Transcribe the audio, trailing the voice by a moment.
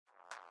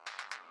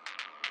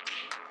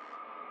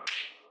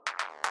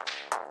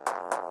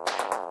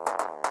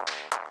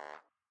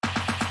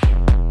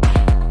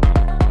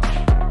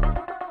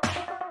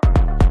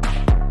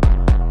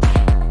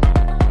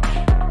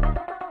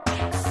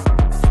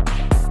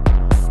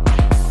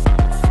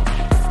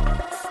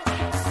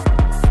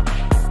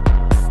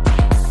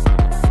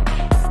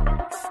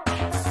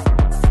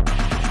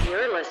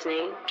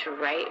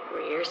right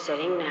where you're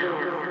sitting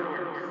now.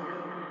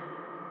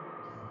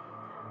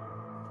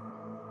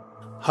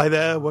 Hi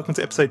there, welcome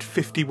to episode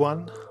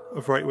 51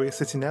 of Right Where You're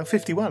Sitting Now.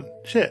 51.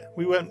 Shit,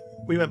 we went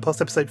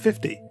past episode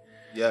 50.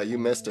 Yeah, you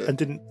missed it. And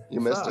didn't.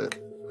 You missed it.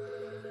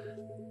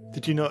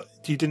 Did you not?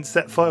 You didn't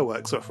set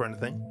fireworks off or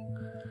anything?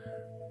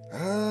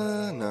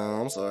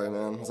 No, I'm sorry,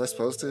 man. Was I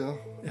supposed to?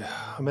 Yeah,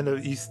 I mean,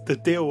 the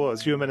deal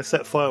was you were meant to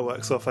set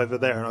fireworks off over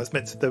there, and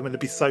they were meant to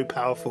be so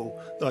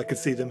powerful that I could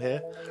see them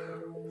here.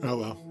 Oh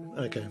well,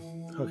 okay.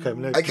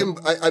 No,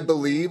 I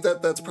believe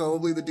that's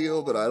probably the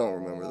deal, but I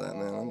don't remember that,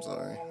 man. I'm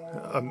sorry.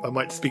 I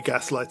might just be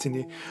gaslighting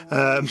you.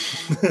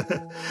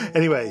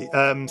 Anyway,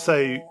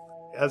 so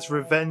as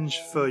revenge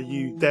for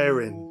you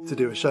daring to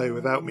do a show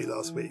without me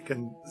last week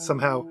and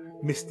somehow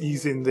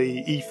misusing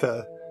the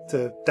ether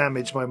to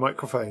damage my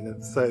microphone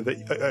and so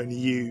that only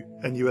you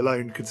and you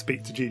alone could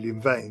speak to Julian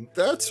Vane.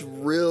 That's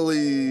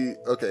really...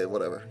 Okay,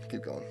 whatever.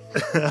 Keep going.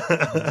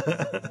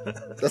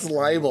 That's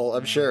libel,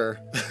 I'm sure.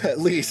 At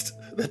least.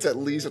 That's at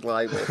least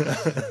libel.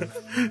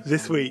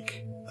 This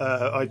week,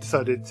 I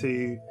decided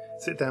to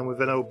sit down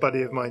with an old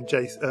buddy of mine,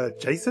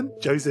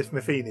 Joseph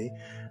Matheny,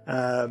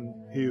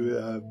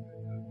 who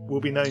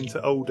will be known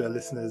to older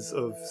listeners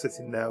of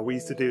Sitting Now. We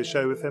used to do a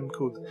show with him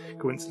called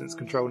Coincidence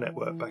Control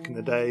Network back in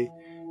the day.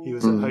 He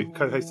was a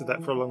co-host of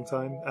that for a long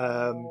time.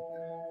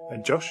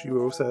 And Josh, you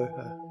were also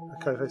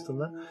a co-host on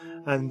that.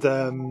 And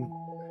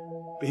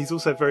but he's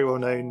also very well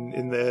known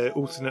in the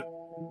alternate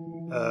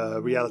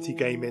reality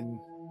gaming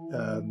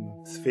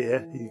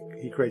sphere.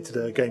 He created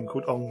a game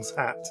called Ong's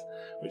Hat,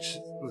 which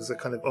was a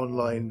kind of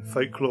online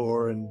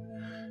folklore and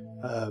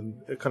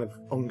a kind of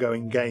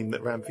ongoing game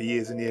that ran for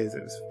years and years.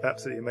 It was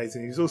absolutely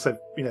amazing. He was also,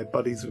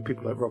 buddies with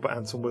people like Robert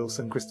Anton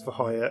Wilson, Christopher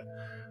Hyatt,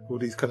 all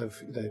these kind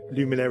of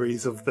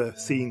luminaries of the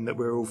scene that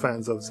we're all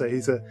fans of. So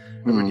he's a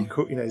really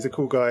cool, he's a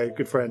cool guy, a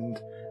good friend,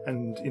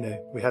 and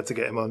we had to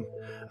get him on.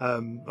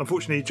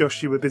 Unfortunately,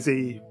 Josh, you were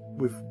busy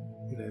with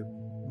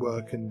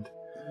work, and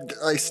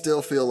I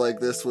still feel like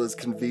this was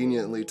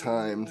conveniently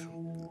timed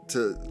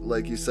to,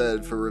 like you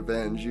said, for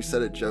revenge. You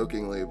said it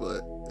jokingly,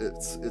 but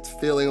it's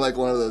feeling like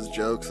one of those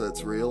jokes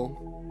that's real,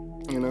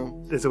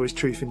 There's always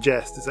truth in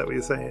jest, is that what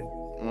you're saying?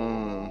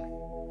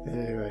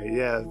 Anyway,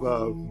 yeah,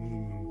 well,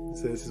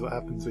 so this is what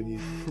happens when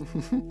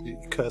you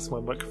curse my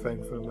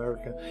microphone from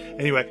America.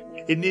 Anyway,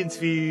 in the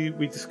interview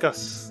we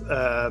discuss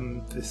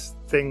this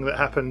thing that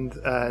happened,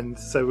 and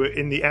so we're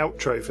in the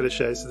outro for the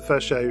show. So the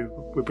first show,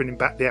 we're bringing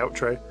back the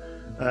outro,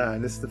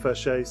 and this is the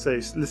first show, so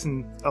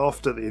listen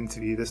after the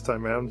interview this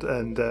time round,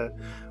 and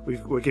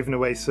we're giving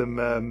away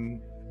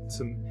some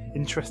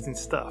interesting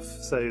stuff.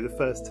 So the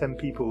first 10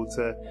 people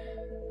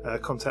to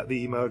contact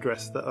the email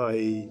address that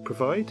I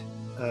provide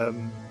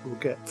will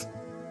get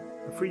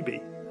a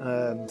freebie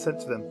sent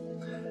to them,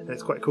 and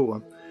it's quite a cool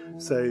one.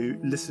 So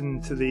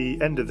listen to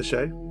the end of the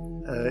show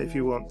if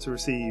you want to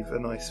receive a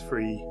nice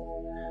free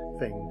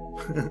thing.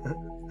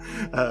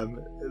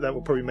 That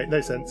will probably make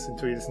no sense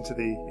until you listen to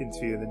the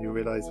interview, and then you'll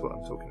realise what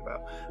I'm talking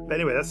about. But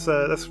anyway,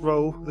 let's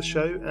roll the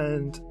show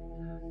and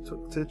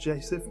talk to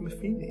Joseph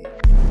Matheny.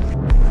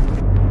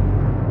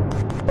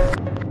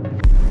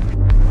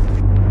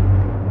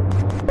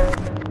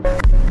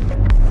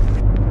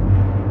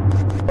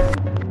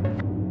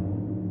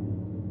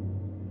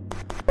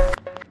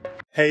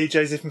 Hey,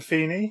 Joseph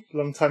Matheny,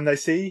 long time no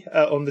see,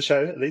 on the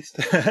show at least.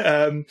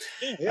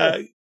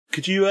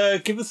 Could you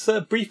give us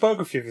a brief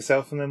biography of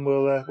yourself, and then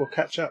we'll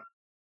catch up?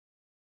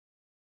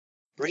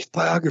 Brief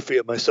biography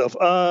of myself.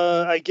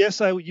 I guess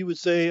you would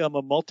say I'm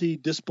a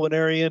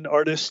multidisciplinarian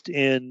artist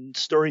and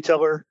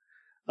storyteller.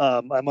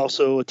 I'm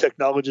also a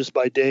technologist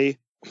by day,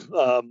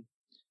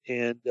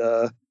 and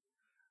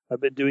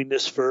I've been doing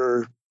this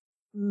for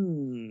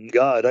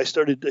I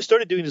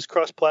started doing this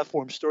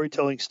cross-platform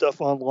storytelling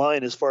stuff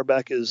online as far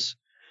back as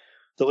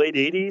the late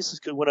 80s,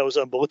 when I was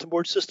on bulletin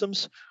board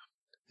systems,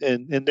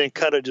 and then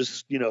kind of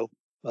just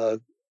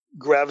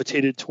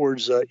gravitated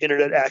towards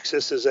internet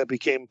access as that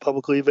became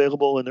publicly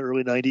available in the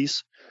early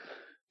 90s,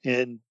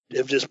 and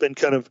have just been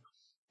kind of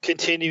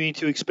continuing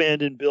to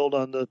expand and build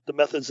on the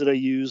methods that I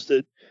use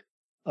that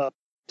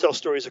tell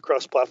stories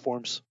across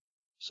platforms.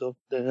 So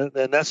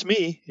and that's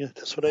me. Yeah,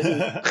 that's what I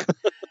do.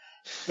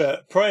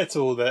 But prior to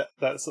all that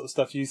sort of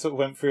stuff, you sort of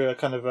went through a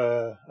kind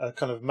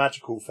of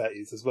magical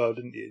phase as well,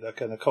 didn't you?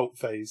 Like an occult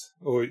phase,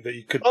 or that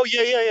you could. Oh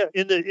yeah.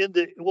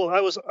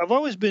 I've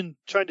always been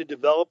trying to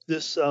develop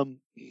this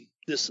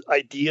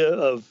idea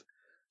of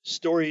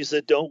stories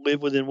that don't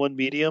live within one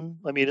medium.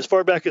 I mean, as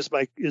far back as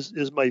my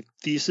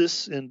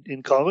thesis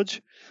in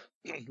college,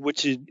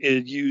 which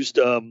it used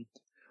a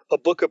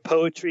book of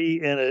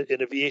poetry and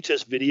a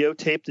VHS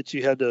videotape that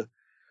you had to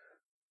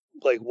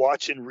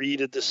watch and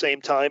read at the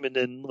same time, and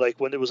then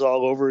when it was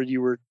all over,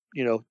 you were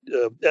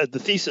the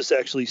thesis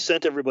actually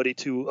sent everybody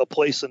to a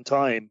place and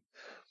time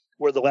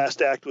where the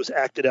last act was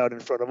acted out in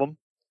front of them.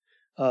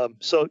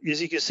 So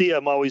as you can see,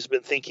 I've always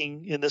been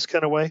thinking in this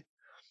kind of way,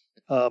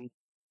 and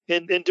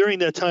during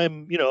that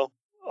time,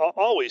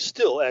 always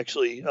still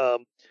actually,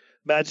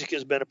 magic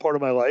has been a part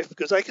of my life,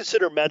 because I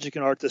consider magic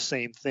and art the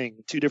same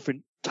thing, two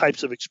different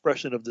types of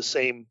expression of the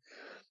same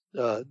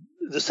the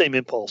same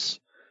impulse.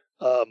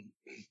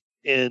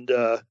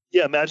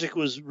 Yeah, magic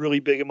was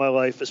really big in my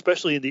life,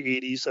 especially in the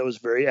 80s. I was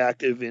very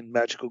active in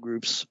magical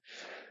groups.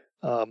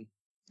 But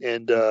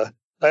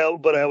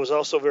I was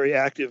also very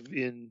active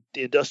in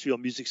the industrial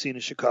music scene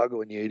in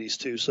Chicago in the 80s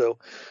too. So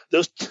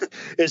those,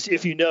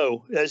 as you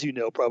know,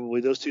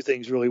 probably those two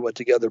things really went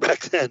together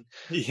back then.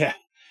 Yeah.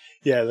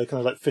 Yeah, they're kind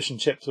of like fish and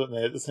chips, weren't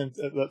they, at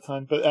that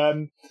time? But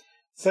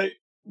so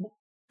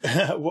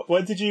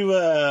when did you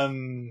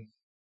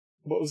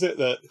what was it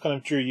that kind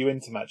of drew you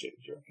into magic,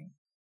 do you reckon?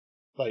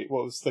 Like,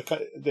 what was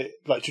the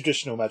like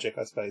traditional magic,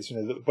 I suppose,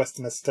 the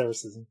Western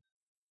esotericism?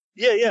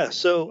 Yeah.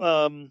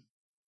 So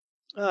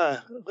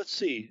let's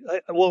see.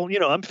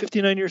 I'm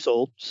 59 years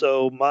old,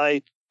 so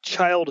my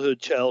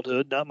childhood,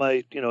 not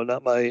my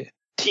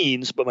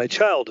teens, but my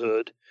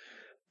childhood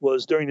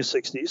was during the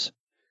 60s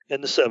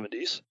and the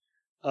 70s.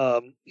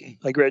 I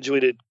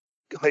graduated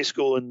high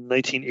school in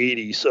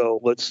 1980, so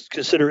let's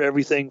consider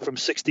everything from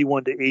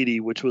 61 to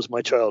 80, which was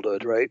my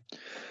childhood, right?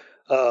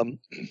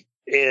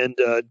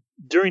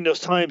 During those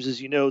times, as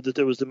you know, that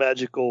there was the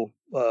magical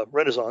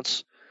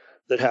renaissance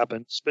that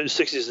happened,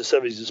 60s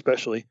and 70s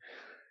especially.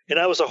 And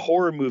I was a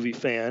horror movie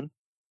fan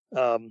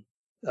when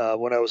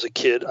I was a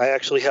kid. I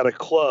actually had a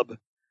club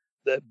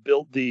that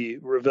built the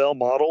Revell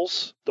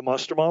models, the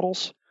monster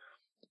models.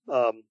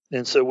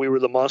 And so we were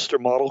the Monster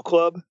Model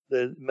Club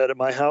that met at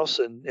my house,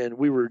 and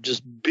we were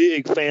just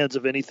big fans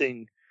of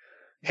anything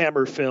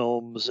Hammer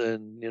Films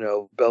and,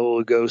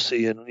 Bela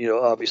Lugosi and,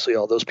 obviously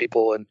all those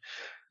people. And,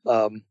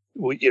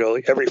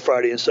 every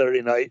Friday and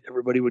Saturday night,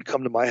 everybody would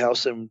come to my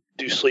house and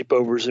do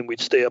sleepovers, and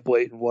we'd stay up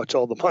late and watch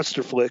all the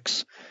monster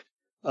flicks.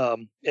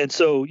 And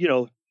so,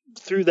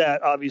 through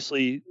that,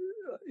 obviously,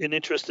 an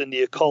interest in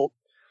the occult,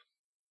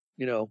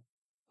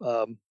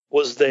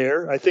 was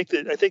there.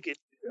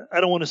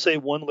 I don't want to say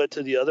one led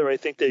to the other. I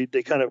think they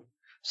kind of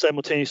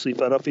simultaneously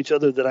fed off each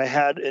other, that I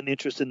had an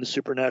interest in the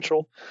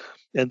supernatural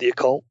and the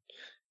occult.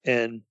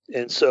 And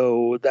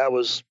so that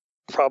was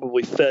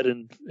probably fed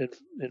and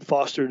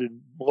fostered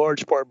in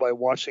large part by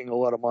watching a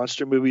lot of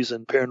monster movies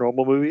and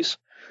paranormal movies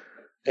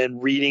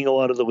and reading a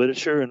lot of the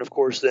literature. And of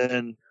course, then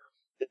in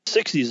the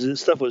 60s,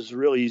 this stuff was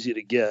really easy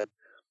to get.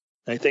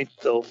 I think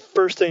the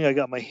first thing I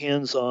got my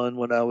hands on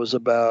when I was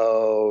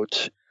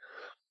about,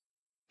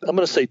 I'm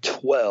going to say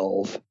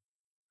 12,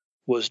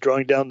 was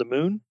Drawing Down the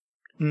Moon.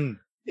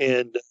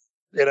 And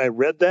I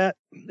read that.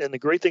 And the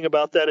great thing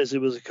about that is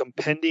it was a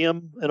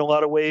compendium in a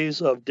lot of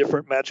ways of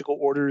different magical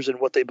orders and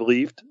what they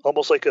believed,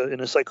 almost like an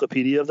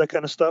encyclopedia of that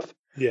kind of stuff.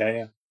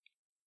 Yeah.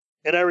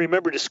 And I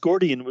remember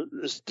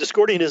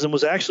Discordianism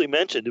was actually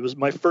mentioned. It was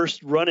my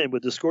first run-in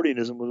with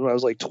Discordianism when I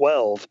was like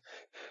 12,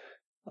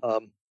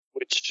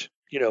 which,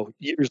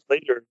 years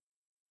later,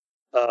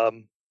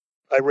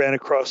 I ran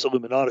across the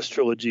Illuminatus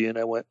trilogy and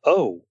I went,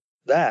 oh,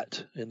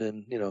 that. And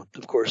then,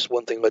 of course,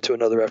 one thing led to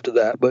another after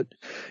that. But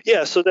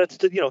yeah, so that's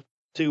to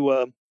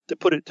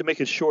make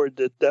it short,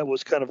 that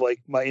was kind of like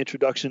my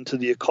introduction to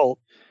the occult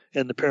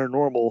and the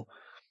paranormal.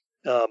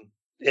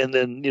 And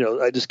then,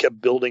 I just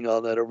kept building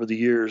on that over the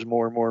years,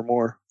 more and more and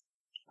more.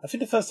 I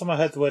think the first time I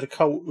heard the word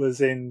occult was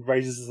in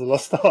Raiders of the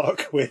Lost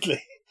Ark,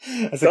 weirdly,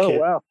 as a kid. Oh,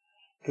 wow.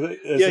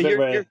 Yeah, you're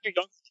younger than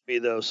me,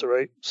 though, so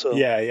right? So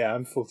Yeah,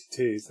 I'm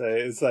 42, so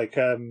it's like,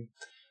 I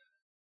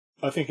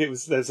think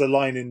there's a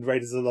line in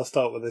Raiders of the Lost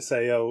Ark where they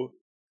say, oh,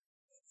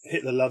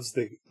 Hitler loves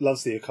the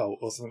occult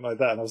or something like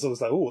that, and I was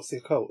always like, oh, what's the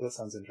occult? That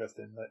sounds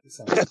interesting. Like, it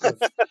sounds kind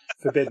of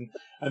forbidden.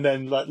 And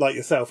then, like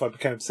yourself, I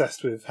became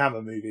obsessed with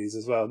Hammer movies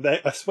as well.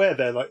 I swear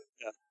they're like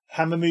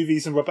Hammer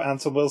movies and Robert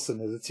Anton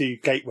Wilson are the two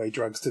gateway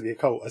drugs to the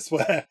occult. I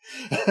swear.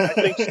 I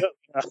think so.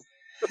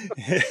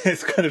 Yeah.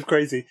 It's kind of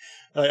crazy.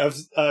 I've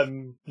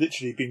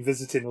literally been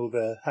visiting all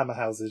the Hammer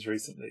houses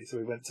recently, so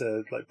we went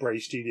to like Bray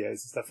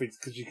Studios and stuff,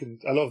 because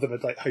a lot of them are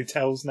like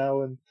hotels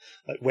now and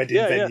like wedding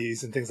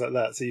venues and things like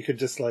that. So you could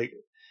just like,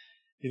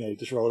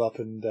 just roll up,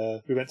 and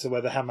we went to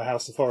where the Hammer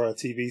House of Horror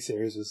TV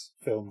series was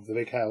filmed, the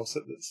big house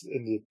that's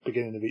in the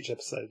beginning of each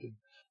episode, and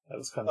that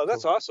was kind of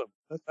that's awesome.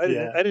 I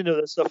didn't know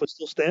that stuff was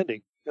still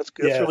standing. That's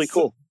really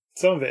cool.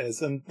 Some of it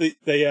is, and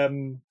they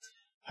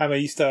Hammer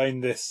used to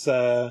own this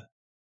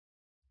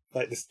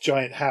like this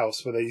giant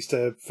house where they used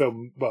to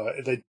film. Well,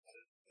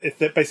 if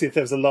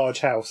there was a large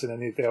house in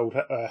any of the old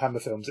Hammer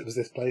films, it was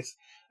this place,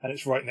 and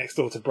it's right next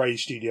door to Bray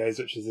Studios,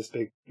 which is this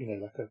big,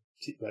 like a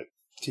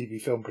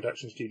TV film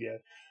production studio.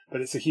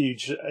 But it's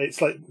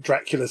like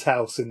Dracula's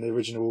house in the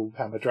original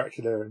Hammer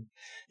Dracula, and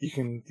you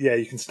can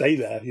stay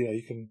there.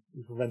 You can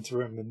rent a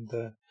room and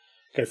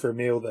go for a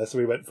meal there. So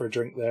we went for a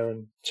drink there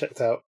and checked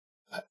out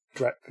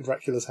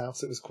Dracula's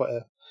house. It was quite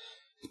a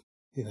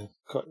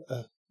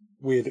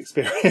weird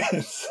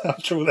experience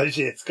after all those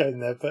years going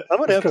there. But I'm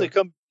gonna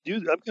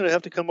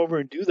have to come over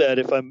and do that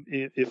if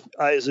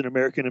I as an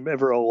American am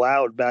ever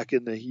allowed back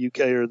in the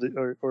UK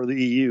or the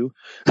EU.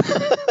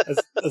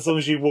 as long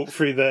as you walk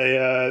through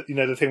the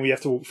the thing where you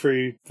have to walk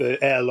through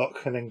the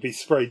airlock and then be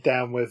sprayed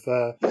down with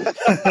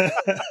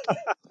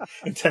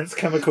intense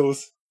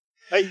chemicals.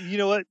 You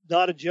know what?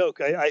 Not a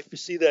joke. I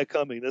see that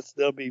coming.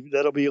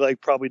 That'll be like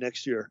probably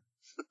next year.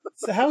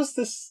 So how's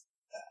this?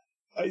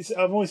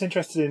 I'm always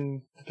interested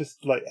in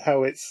like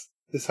how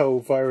this whole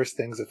virus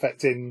thing's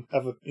affecting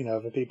other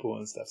people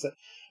and stuff. So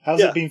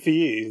how's it been for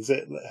you? Is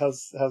it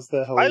how's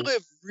the whole? I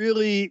live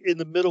really in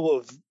the middle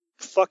of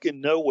fucking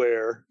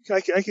nowhere.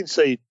 I can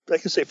say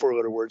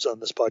 4-letter words on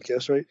this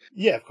podcast, right?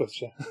 Yeah, of course.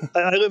 Yeah.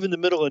 I live in the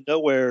middle of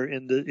nowhere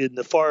in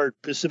the far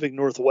Pacific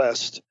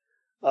Northwest.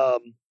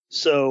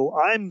 So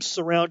I'm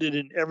surrounded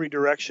in every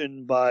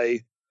direction by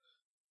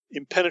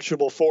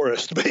impenetrable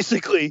forest,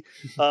 basically.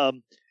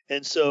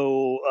 And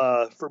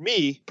so for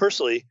me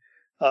personally,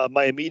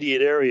 my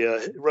immediate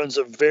area runs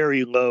a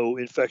very low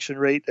infection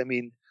rate. I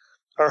mean,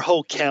 our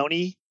whole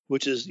county,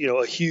 which is,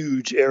 a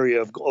huge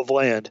area of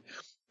land,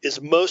 is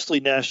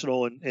mostly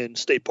national and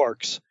state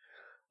parks,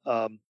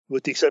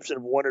 with the exception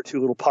of one or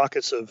two little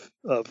pockets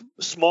of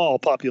small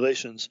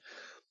populations.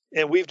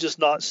 And we've just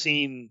not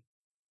seen,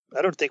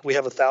 I don't think we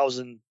have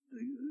 1,000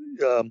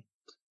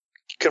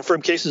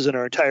 confirmed cases in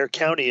our entire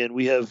county, and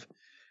we have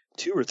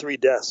 2 or 3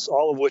 deaths,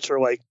 all of which are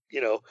like,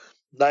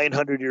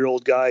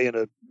 900-year-old guy in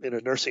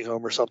a nursing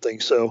home or something.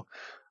 So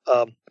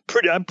I'm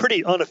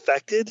pretty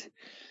unaffected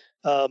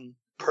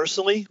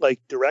personally,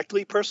 like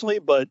directly personally,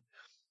 but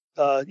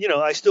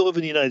I still live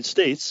in the United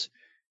States,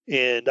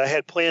 and I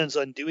had plans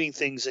on doing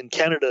things in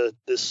Canada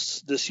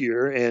this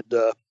year, and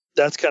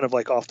that's kind of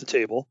like off the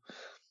table.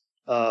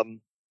 And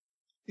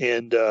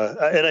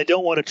I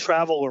don't want to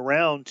travel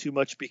around too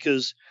much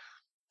because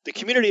the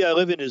community I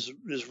live in is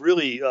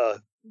really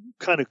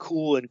kind of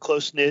cool and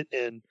close knit,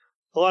 and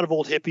a lot of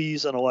old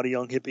hippies and a lot of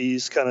young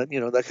hippies, kind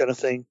of that kind of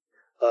thing.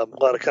 A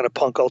lot of kind of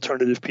punk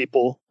alternative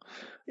people,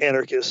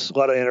 anarchists, a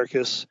lot of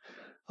anarchists.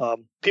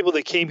 People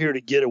that came here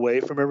to get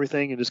away from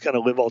everything and just kind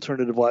of live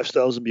alternative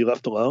lifestyles and be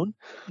left alone.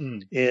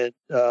 And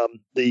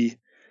the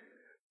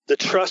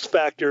trust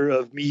factor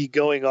of me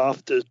going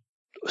off to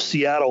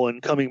Seattle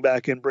and coming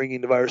back and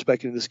bringing the virus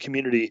back into this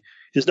community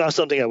is not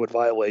something I would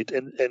violate,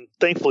 and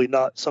thankfully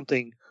not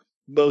something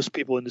most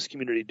people in this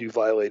community do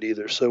violate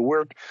either. So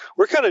we're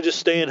kind of just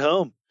staying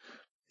home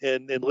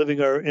and living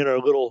in our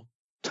little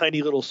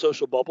tiny little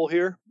social bubble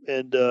here,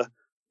 and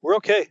we're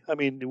okay. I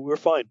mean, we're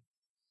fine.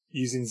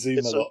 Using Zoom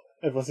a lot.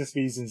 Everyone seems to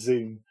be using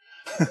Zoom.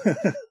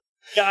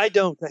 Yeah, I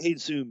don't. I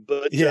hate Zoom,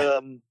 but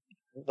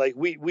like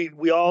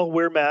we all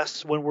wear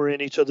masks when we're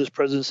in each other's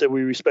presence, and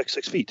we respect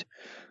 6 feet.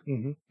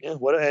 Mm-hmm. Yeah.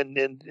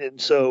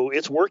 And so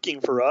it's working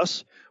for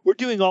us. We're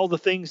doing all the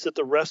things that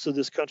the rest of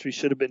this country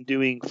should have been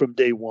doing from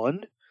day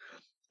one.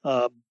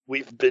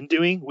 We've been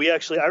doing.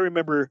 I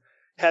remember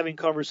having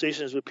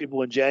conversations with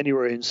people in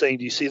January and saying,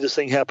 "Do you see this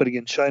thing happening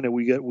in China?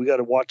 We got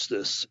to watch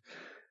this."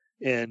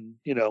 And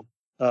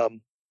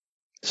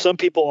some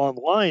people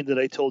online that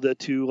I told that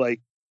to,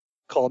 like,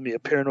 called me a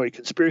paranoid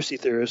conspiracy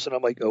theorist, and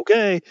I'm like,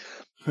 okay.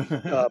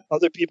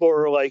 Other people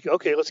are like,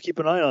 okay, let's keep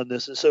an eye on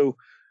this. And so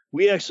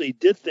we actually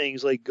did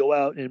things like go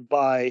out and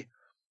buy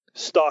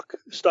stocked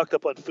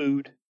up on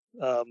food,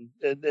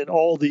 and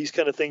all these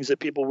kind of things that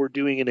people were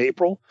doing in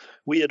April,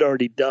 we had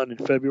already done in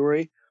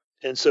February.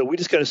 And so we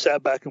just kind of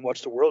sat back and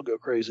watched the world go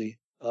crazy.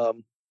 I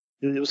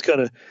was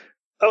kind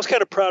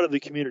of proud of the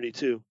community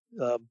too,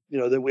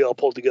 that we all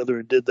pulled together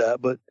and did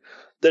that. But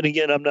then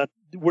again,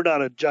 we're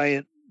not a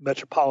giant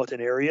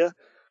metropolitan area,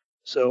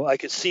 so I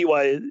could see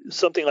why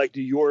something like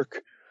New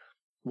York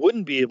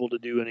wouldn't be able to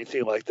do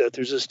anything like that.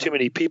 There's just too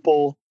many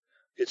people.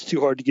 It's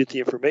too hard to get the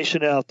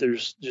information out.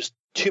 There's just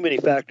too many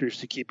factors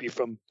to keep you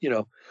from,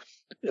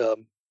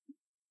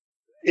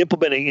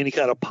 implementing any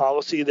kind of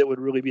policy that would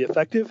really be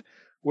effective.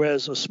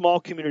 Whereas a small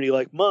community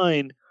like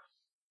mine,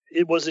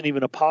 it wasn't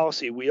even a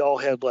policy. We all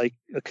had like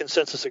a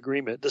consensus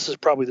agreement. This is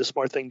probably the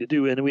smart thing to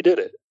do, and we did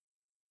it.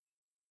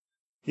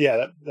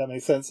 Yeah, that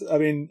makes sense. I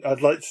mean,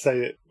 I'd like to say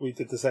that we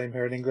did the same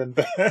here in England,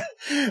 but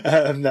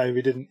no,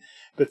 we didn't.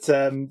 But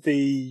I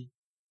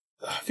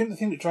think the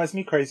thing that drives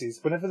me crazy is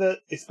whenever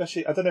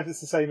especially, I don't know if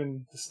it's the same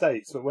in the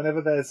States, but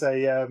whenever there's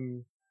a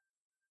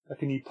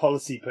new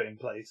policy put in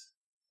place,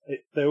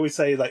 they always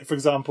say, like, for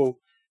example,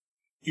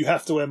 you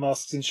have to wear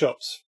masks in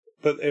shops,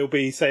 but it'll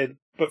be saying,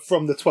 but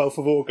from the 12th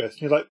of August.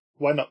 And you're like,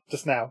 why not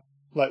just now?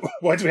 Like,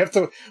 why do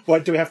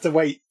we have to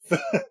wait?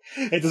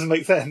 It doesn't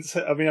make sense.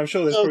 I mean, I'm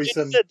sure there's probably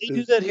some. They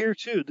do that here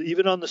too.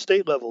 Even on the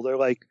state level, they're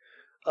like,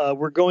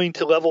 we're going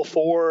to level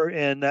 4,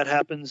 and that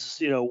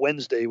happens,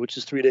 Wednesday, which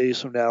is 3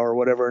 days from now or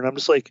whatever. And I'm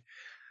just like,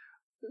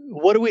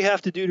 what do we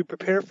have to do to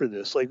prepare for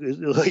this? Like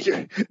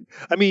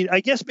I mean, I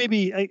guess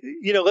maybe,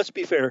 let's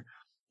be fair.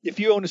 If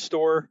you own a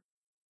store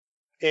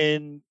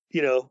and,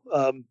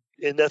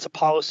 and that's a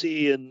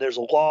policy and there's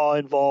a law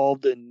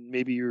involved and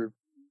maybe you're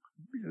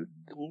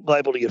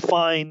liable to get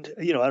fined,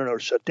 I don't know, or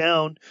shut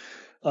down.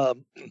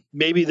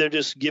 Maybe they're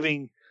just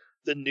giving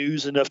the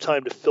news enough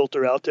time to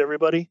filter out to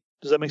everybody.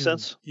 Does that make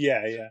sense?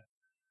 Yeah.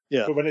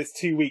 But when it's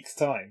 2 weeks'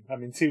 time,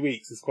 2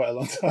 weeks is quite a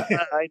long time.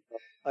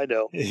 I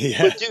know.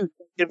 Yeah. But dude,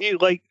 if you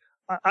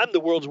I'm the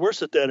world's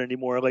worst at that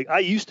anymore. Like I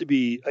used to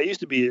be,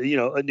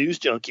 a news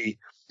junkie,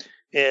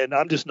 and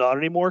I'm just not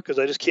anymore because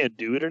I just can't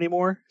do it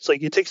anymore. It's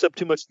like it takes up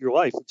too much of your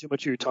life and too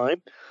much of your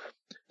time.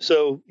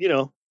 So,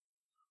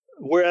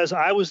 Whereas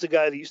I was the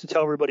guy that used to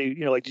tell everybody,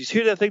 like, did you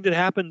hear that thing that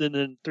happened? And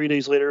then 3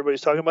 days later, everybody's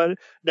talking about it.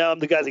 Now I'm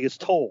the guy that gets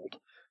told,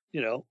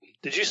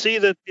 did you see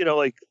that,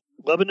 like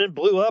Lebanon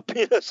blew up?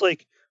 It's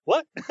like,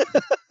 what?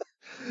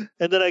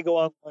 And then I go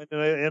online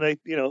and I,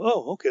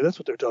 oh, okay, that's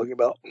what they're talking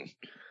about.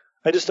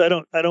 I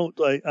don't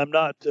like, I'm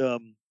not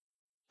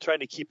trying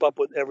to keep up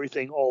with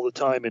everything all the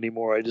time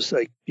anymore. I just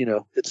like,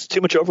 it's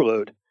too much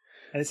overload.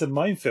 And it's a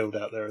minefield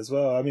out there as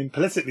well. I mean,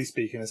 politically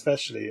speaking,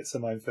 especially, it's a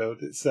minefield.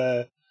 It's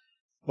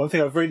one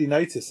thing I've really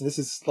noticed, and this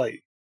is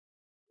like,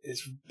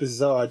 it's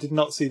bizarre. I did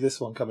not see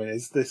this one coming.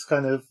 Is this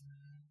kind of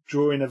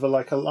drawing of a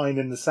line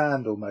in the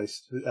sand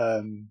almost,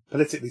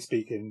 politically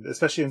speaking,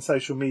 especially on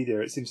social media.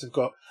 It seems to have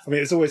got, I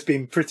mean, it's always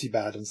been pretty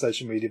bad on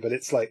social media, but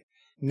it's like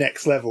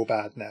next level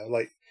bad now.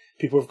 Like,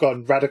 people have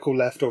gone radical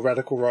left or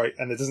radical right,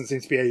 and there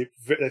seems to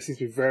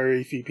be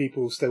very few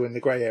people still in the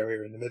grey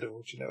area in the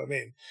middle. Do you know what I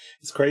mean?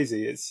 It's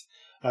crazy.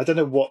 I don't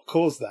know what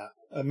caused that.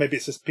 Maybe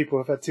it's just people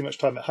have had too much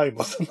time at home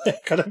or something.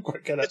 I don't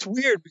quite get it. It's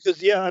weird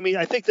because, I mean,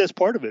 I think that's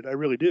part of it. I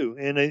really do.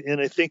 And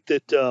I think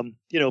that,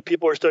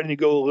 people are starting to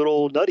go a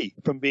little nutty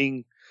from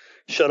being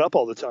shut up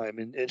all the time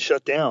and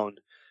shut down.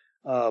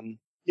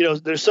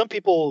 There's some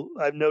people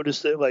I've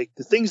noticed that, like,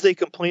 the things they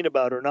complain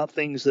about are not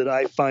things that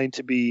I find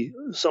to be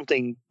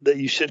something that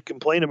you should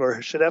complain about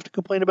or should have to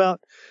complain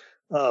about.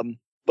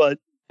 But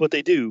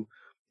they do.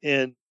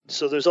 And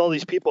so there's all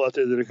these people out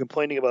there that are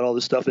complaining about all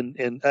this stuff.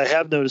 And I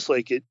have noticed,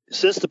 like,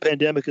 since the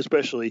pandemic,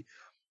 especially,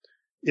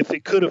 if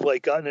it could have,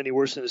 like, gotten any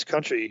worse in this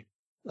country,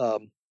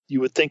 you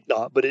would think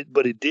not, but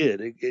it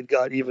did. It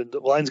got the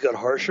lines got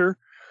harsher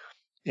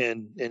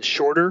and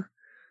shorter.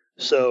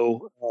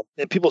 So,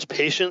 and people's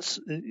patience,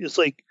 it's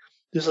like,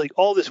 there's like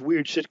all this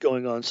weird shit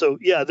going on. So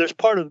yeah, there's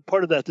part of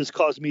that that's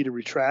caused me to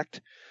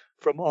retract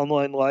from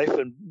online life.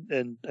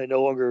 And I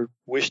no longer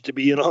wish to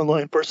be an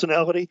online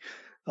personality.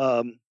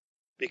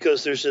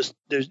 Because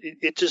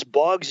it just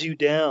bogs you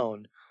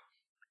down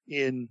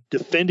in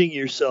defending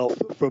yourself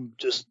from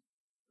just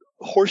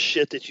horse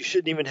shit that you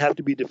shouldn't even have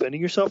to be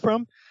defending yourself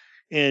from.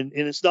 And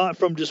it's not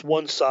from just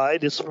one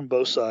side, it's from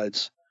both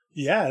sides.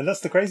 Yeah, and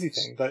that's the crazy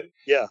thing. Like,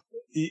 yeah,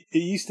 it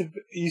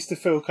used to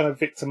feel kind of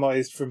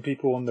victimized from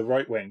people on the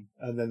right wing,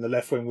 and then the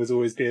left wing was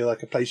always be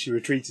like a place you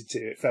retreated to.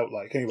 It felt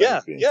like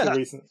anyway. Yeah.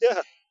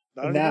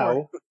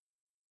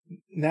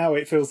 Now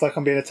it feels like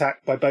I'm being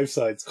attacked by both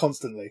sides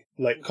constantly,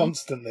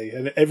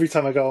 and every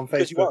time I go on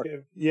Facebook,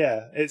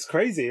 it's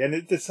crazy.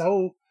 And this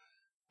whole,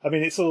 I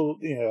mean, it's all,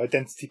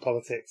 identity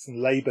politics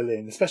and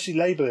labeling, especially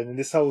labeling, and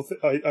this whole.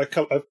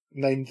 I've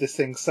named this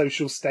thing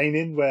social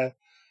staining, where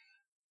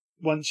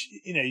once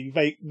you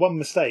make one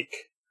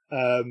mistake,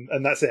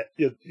 and that's it,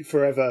 you're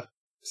forever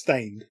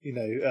stained. In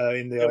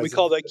the eyes. We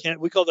call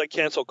that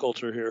cancel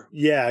culture here.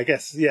 Yeah, I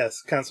guess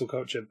yes, cancel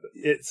culture. But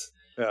it's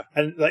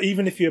and like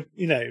even if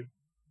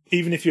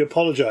you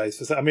apologise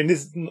for something, I mean,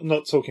 this is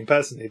not talking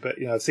personally, but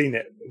I've seen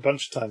it a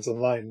bunch of times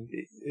online.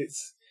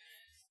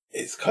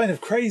 It's kind of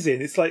crazy,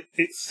 and it's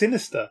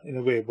sinister in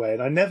a weird way.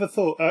 And I never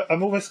thought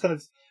I'm almost kind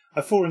of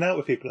I've fallen out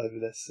with people over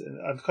this, and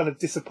I'm kind of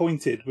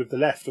disappointed with the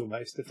left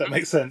almost, if that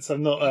makes sense.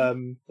 I'm not.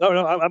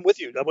 No, I'm with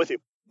you.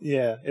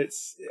 Yeah,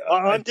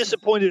 I'm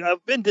disappointed.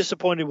 I've been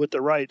disappointed with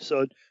the right,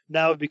 so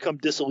now I've become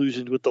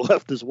disillusioned with the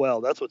left as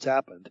well. That's what's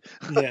happened.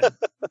 Yeah.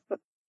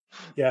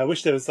 Yeah, I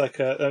wish there was like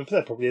there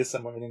probably is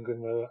somewhere in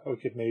England where we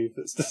could move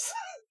that's just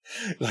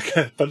like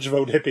a bunch of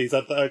old hippies.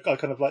 I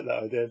kind of like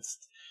that idea.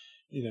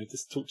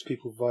 Just talk to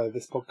people via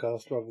this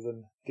podcast rather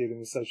than dealing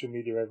with social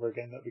media ever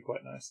again. That'd be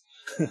quite nice.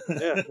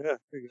 Yeah, there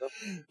you go.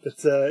 But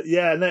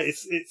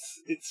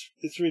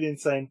it's really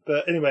insane.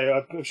 But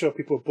anyway, I'm sure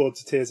people are bored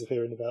to tears of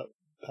hearing about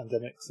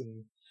pandemics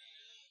and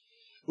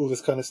all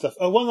this kind of stuff.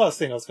 Oh, one last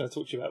thing I was going to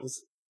talk to you about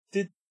was,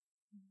 did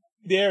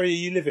the area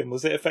you live in,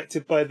 was it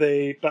affected by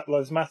the Black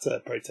Lives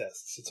Matter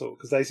protests at all?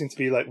 Because they seem to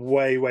be like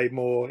way, way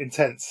more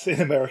intense in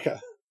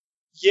America.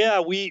 Yeah,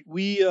 we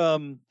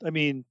I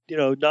mean,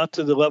 not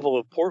to the level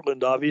of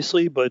Portland,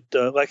 obviously, but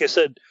like I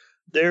said,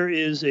 there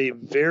is a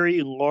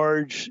very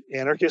large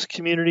anarchist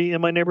community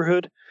in my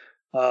neighborhood,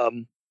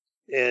 and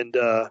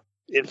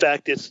in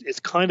fact, it's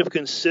kind of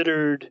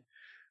considered.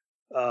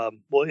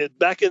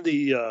 Back in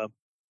the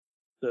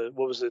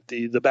what was it?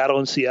 The battle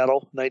in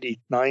Seattle,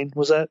 '99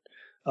 was that?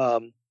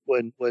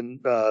 When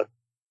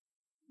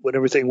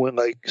everything went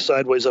like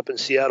sideways up in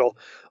Seattle,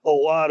 a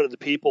lot of the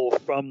people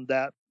from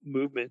that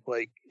movement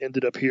like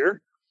ended up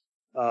here.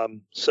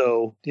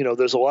 So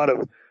there's a lot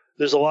of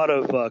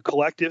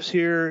collectives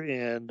here,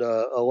 and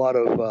a lot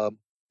of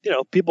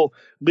people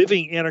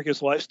living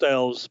anarchist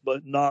lifestyles,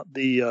 but not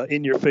the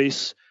in your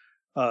face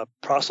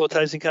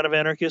proselytizing kind of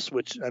anarchists,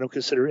 which I don't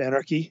consider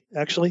anarchy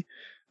actually,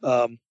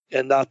 and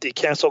not the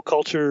cancel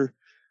culture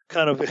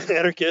kind of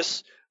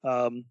anarchists,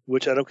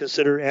 which I don't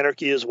consider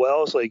anarchy as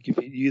well. It's like if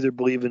you either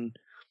believe in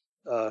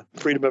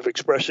freedom of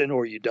expression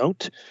or you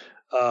don't.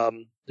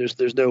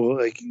 There's no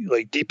like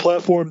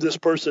deplatform this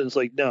person. It's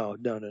like no,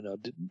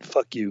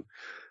 fuck you.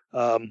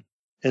 And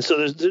so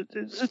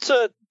it's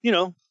a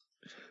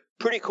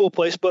pretty cool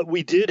place. But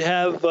we did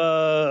have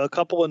a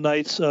couple of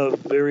nights of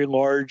very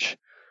large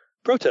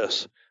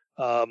protests.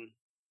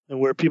 and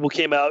where people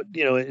came out,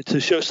 to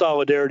show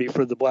solidarity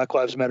for the Black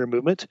Lives Matter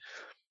movement.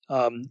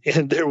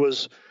 And there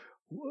was,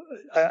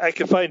 I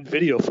could find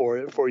video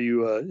for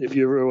you if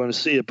you ever want to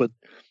see it, but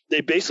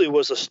they basically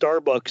was a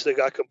Starbucks that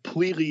got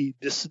completely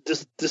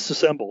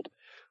disassembled,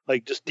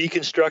 like just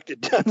deconstructed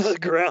down to the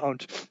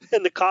ground,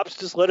 and the cops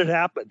just let it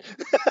happen.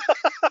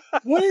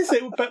 What is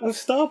it with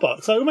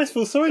Starbucks? I almost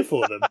feel sorry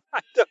for them.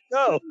 I don't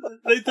know.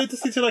 They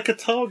just seem to like a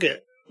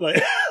target.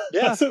 Like,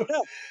 Yeah.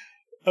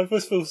 I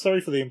almost feel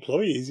sorry for the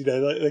employees.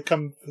 Like they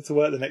come to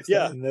work the next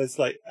day and there's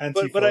like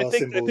Antifa but I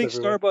think symbols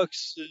everywhere.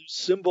 Starbucks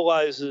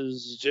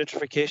symbolizes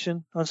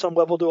gentrification on some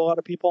level to a lot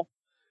of people.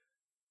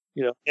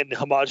 And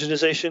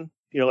homogenization.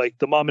 Like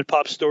the mom and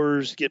pop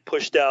stores get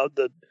pushed out,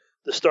 the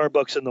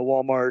Starbucks and the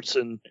Walmarts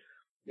and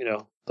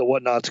the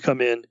whatnots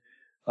come in.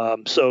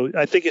 So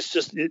I think it's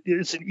just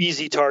it's an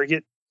easy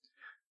target.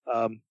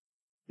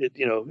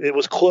 It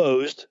was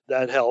closed,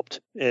 that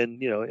helped,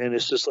 and and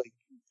it's just like.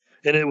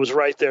 And it was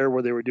right there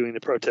where they were doing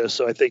the protest.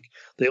 So I think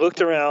they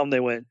looked around,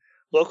 they went,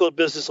 local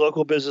business,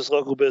 local business,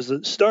 local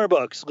business,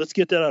 Starbucks, let's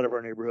get that out of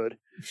our neighborhood.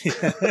 I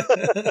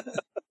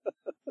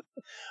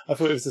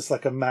thought it was just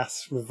like a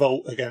mass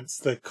revolt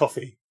against the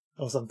coffee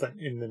or something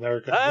in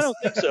America. I don't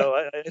think so.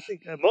 I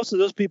think most of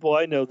those people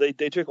I know, they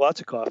drink lots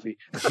of coffee.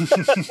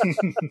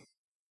 The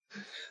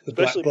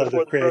Especially black blood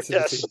before of the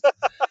creativity. protests.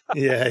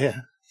 Yeah.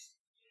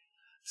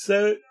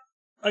 So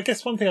I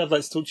guess one thing I'd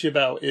like to talk to you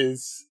about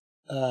is...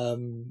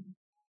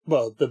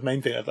 well, the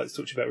main thing I'd like to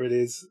talk to you about really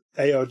is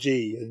ARG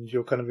and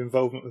your kind of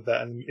involvement with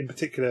that, and in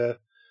particular,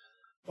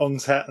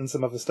 Ong's Hat and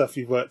some other stuff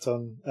you've worked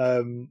on.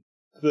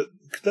 But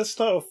let's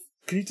start off.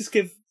 Can you just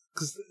give,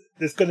 because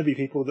there's going to be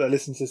people that are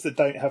listening to this that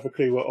don't have a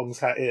clue what Ong's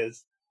Hat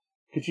is.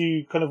 Could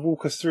you kind of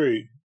walk us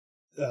through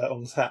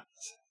Ong's Hat?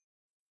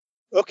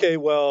 Okay,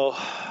 well,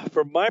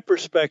 from my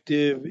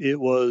perspective, it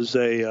was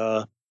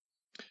a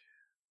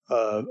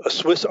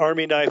Swiss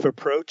Army knife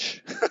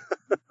approach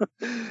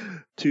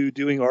to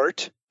doing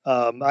art.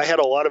 I had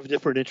a lot of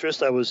different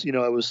interests. I was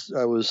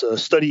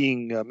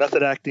studying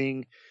method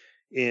acting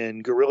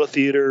and guerrilla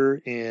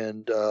theater,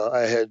 and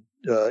I had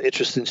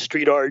interest in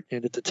street art.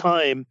 And at the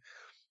time,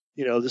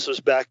 this was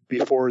back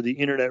before the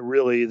internet.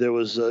 Really, there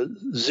was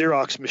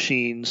Xerox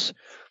machines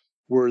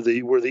were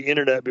the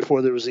internet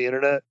before there was the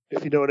internet,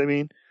 if you know what I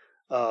mean.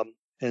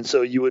 And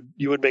so you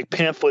would make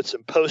pamphlets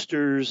and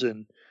posters,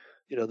 and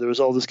there was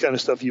all this kind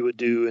of stuff you would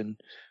do,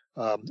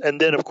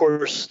 and then of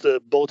course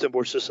the bulletin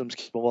board systems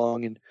came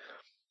along, and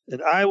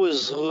I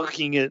was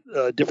looking at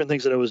different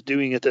things that I was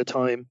doing at that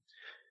time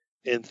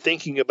and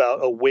thinking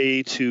about a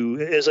way to,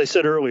 as I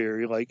said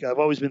earlier, like I've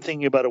always been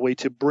thinking about a way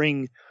to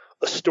bring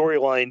a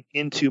storyline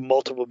into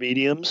multiple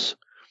mediums,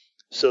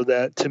 so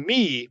that to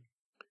me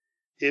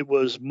it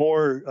was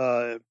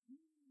more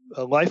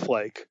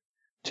lifelike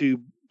to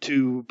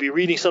be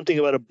reading something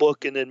about a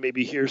book and then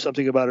maybe hear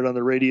something about it on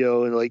the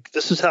radio. And like,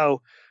 this is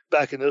how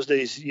back in those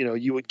days,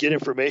 you would get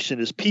information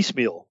as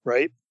piecemeal,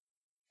 right?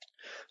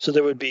 So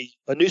there would be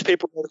a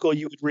newspaper article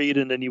you would read,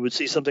 and then you would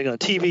see something on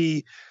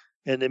TV,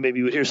 and then maybe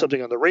you would hear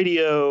something on the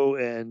radio,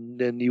 and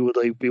then you would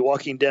like be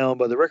walking down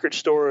by the record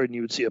store and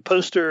you would see a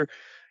poster,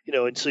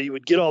 and so you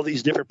would get all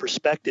these different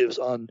perspectives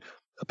on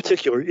a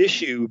particular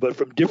issue, but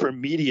from different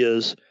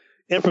medias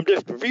and from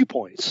different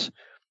viewpoints,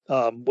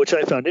 which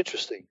I found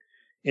interesting.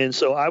 And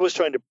so I was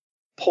trying to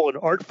pull an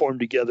art form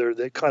together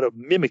that kind of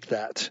mimicked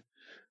that,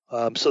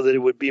 so that it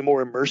would be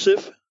more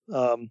immersive.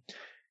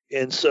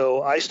 And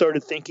so I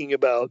started thinking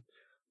about,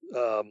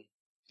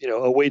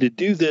 a way to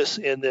do this.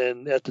 And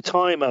then at the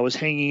time I was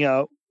hanging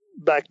out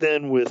back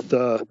then with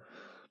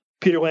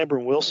Peter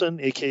Lambert Wilson,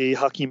 aka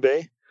Hakim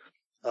Bey,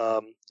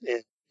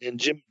 and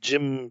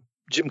Jim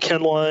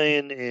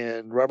Kenline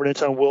and Robert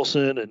Anton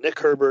Wilson and Nick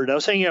Herbert. And I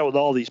was hanging out with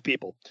all these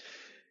people.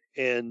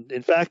 And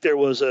in fact, there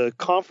was a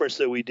conference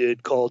that we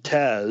did called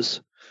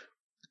TAZ.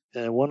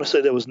 And I want to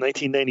say that was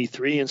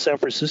 1993 in San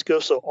Francisco.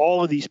 So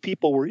all of these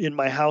people were in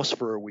my house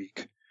for a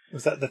week.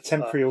 Was that the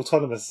temporary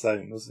autonomous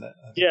zone, wasn't it?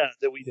 Yeah,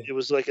 it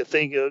was like a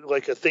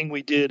thing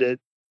we did at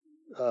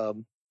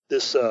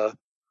this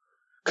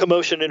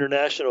Commotion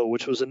International,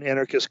 which was an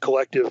anarchist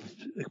collective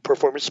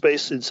performance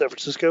space in San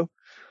Francisco,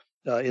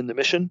 in the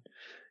Mission.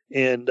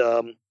 And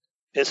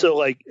so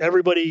like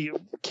everybody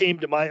came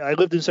to I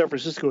lived in San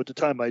Francisco at the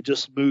time. I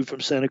just moved from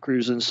Santa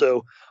Cruz. And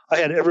so I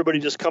had everybody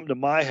just come to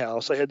my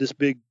house. I had this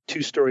big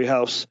 2-story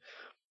house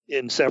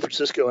in San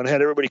Francisco, and I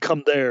had everybody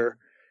come there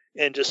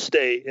and just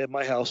stay at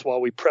my house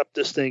while we prepped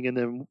this thing. And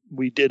then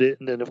we did it.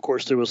 And then of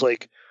course there was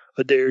like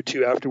a day or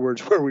two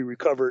afterwards where we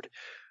recovered.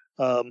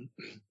 And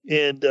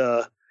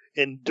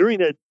during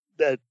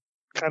that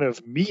kind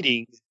of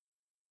meeting,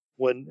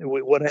 when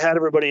I had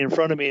everybody in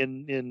front of me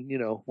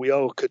and we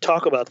all could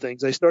talk about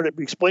things, I started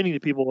explaining to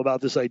people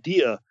about this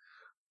idea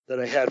that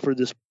I had for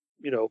this,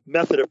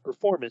 method of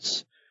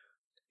performance.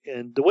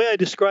 And the way I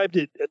described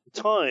it at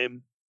the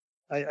time,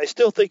 I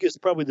still think is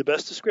probably the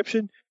best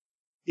description.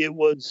 It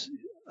was,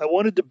 I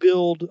wanted to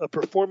build a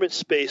performance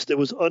space that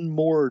was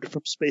unmoored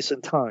from space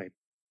and time.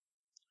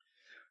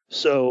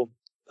 So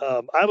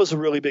I was a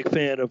really big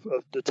fan of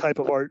the type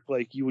of art,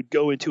 like you would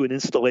go into an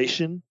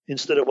installation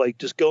instead of like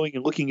just going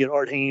and looking at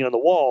art hanging on the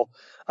wall.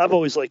 I've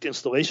always liked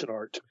installation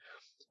art.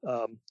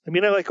 I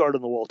mean, I like art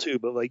on the wall too,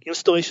 but like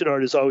installation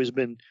art has always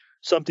been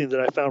something that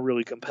I found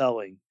really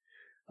compelling,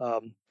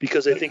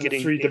 because I think kind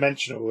of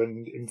three-dimensional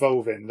and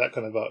involving, that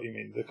kind of art. You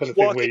mean the kind of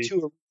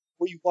thing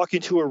where you walk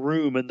into a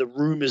room and the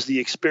room is the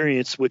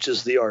experience, which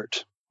is the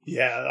art.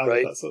 Yeah, I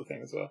right? love that sort of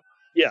thing as well.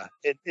 Yeah,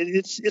 and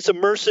it's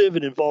immersive.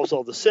 It involves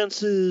all the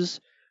senses.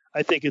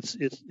 I think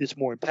it's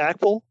more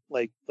impactful.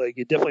 Like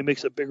it definitely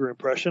makes a bigger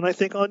impression, I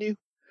think, on you.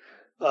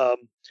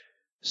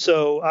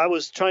 So I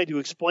was trying to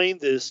explain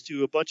this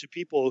to a bunch of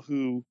people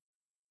who,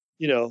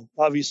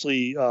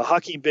 obviously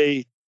Hakeem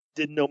Bey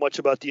didn't know much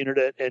about the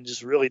internet and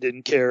just really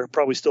didn't care.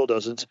 Probably still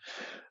doesn't.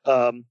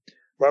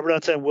 Robert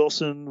Anton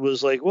Wilson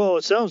was like, well,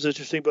 it sounds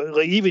interesting, but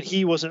like even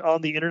he wasn't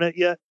on the internet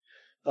yet.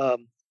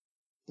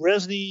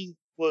 Bresny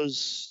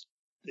was,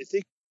 I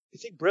think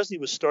Bresny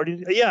was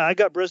starting. Yeah, I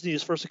got Bresny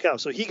his first account,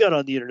 so he got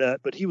on the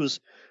internet, but he was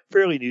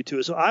fairly new to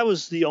it. So I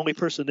was the only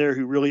person there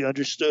who really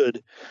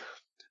understood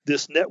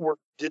this network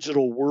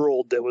digital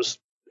world that was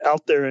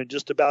out there and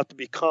just about to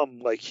become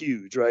like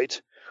huge,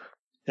 right?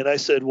 And I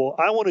said, well,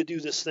 I want to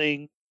do this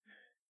thing.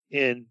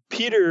 And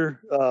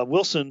Peter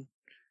Wilson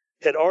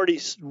had already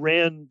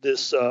ran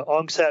this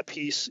OngsHat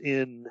piece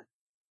in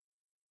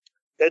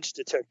Edge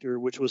Detector,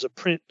 which was a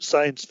print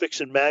science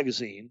fiction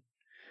magazine.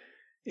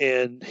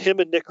 And him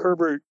and Nick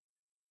Herbert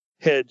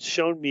had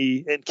shown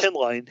me, and Ken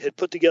Line had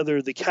put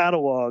together the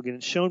catalog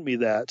and shown me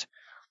that.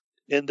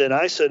 And then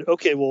I said,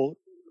 okay, well,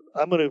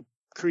 I'm going to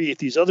create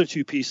these other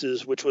two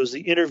pieces, which was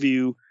the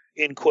interview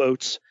in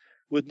quotes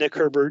with Nick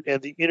Herbert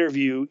and the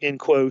interview in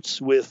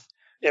quotes with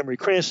Emery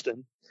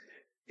Cranston.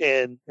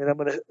 And I'm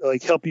going to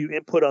like help you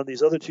input on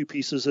these other two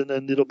pieces. And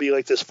then it'll be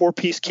like this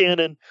 4-piece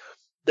canon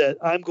that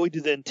I'm going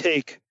to then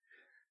take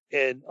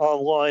and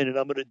online, and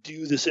I'm going to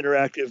do this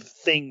interactive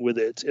thing with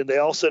it. And they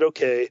all said,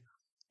 okay.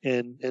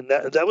 And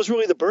that was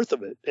really the birth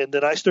of it. And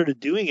then I started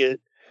doing it.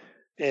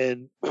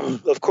 And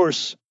of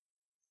course,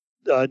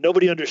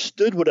 nobody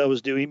understood what I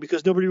was doing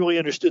because nobody really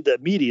understood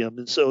that medium.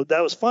 And so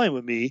that was fine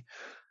with me.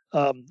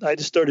 I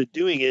just started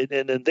doing it.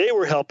 And then they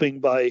were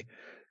helping by,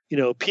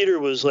 Peter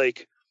was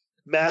like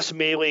mass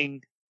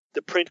mailing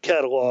the print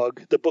catalog,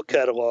 the book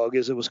catalog,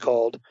 as it was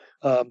called,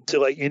 to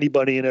like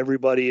anybody and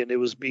everybody. And it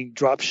was being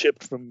drop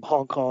shipped from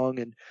Hong Kong.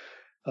 And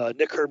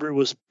Nick Herbert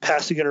was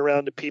passing it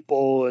around to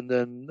people. And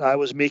then I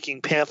was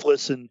making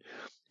pamphlets and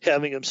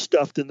having them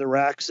stuffed in the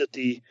racks at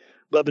the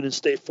Lebanon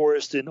State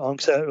Forest in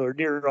OngsHat or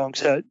near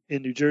OngsHat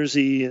in New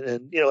Jersey.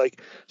 And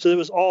so there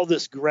was all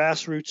this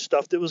grassroots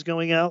stuff that was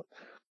going out.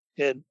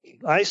 And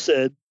I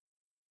said,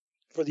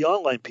 for the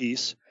online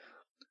piece,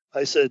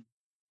 I said,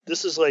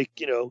 this is like,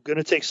 going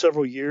to take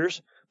several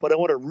years, but I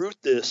want to root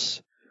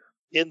this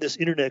in this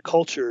internet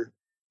culture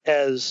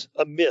as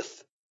a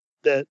myth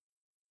that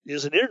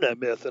is an internet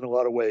myth in a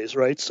lot of ways,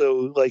 right?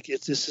 So like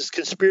it's this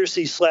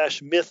conspiracy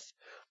 / myth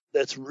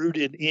that's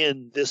rooted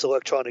in this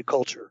electronic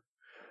culture.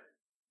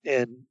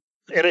 And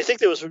I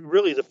think that was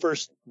really the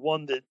first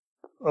one that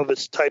of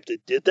its type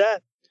that did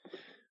that.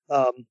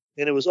 And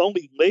it was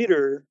only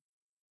later,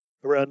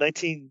 around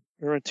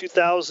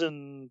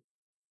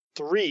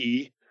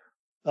 2003,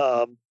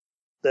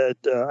 that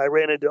I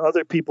ran into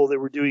other people that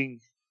were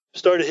had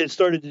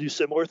started to do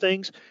similar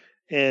things.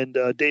 And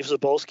Dave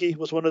Zabolski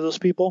was one of those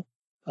people,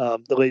 the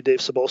late Dave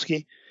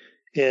Zabolski.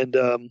 And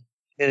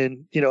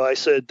I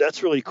said,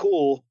 that's really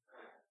cool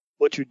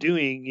what you're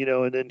doing,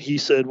 and then he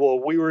said,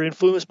 well, we were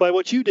influenced by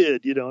what you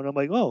did, and I'm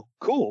like, oh,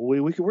 cool.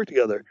 We could work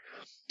together.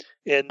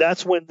 And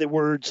that's when the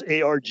words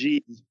ARG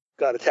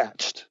got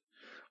attached.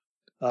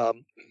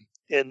 And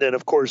then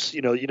of course,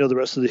 the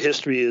rest of the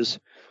history is,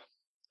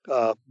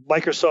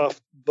 Microsoft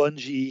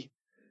Bungie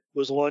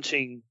was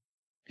launching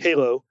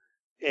Halo,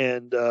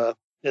 and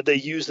they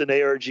used an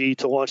ARG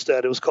to launch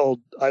that. It was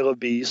called I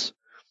Love Bees.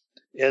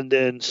 And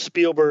then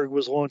Spielberg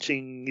was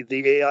launching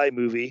the AI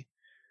movie,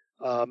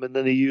 and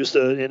then they used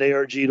an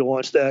ARG to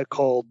launch that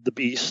called The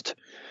Beast.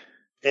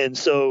 And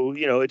so,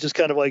 it just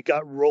kind of like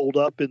got rolled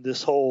up in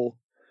this whole,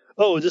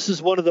 oh, this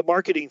is one of the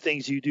marketing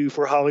things you do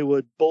for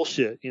Hollywood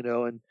bullshit,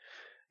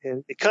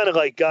 and it kind of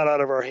like got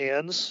out of our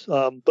hands.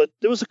 But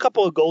there was a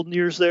couple of golden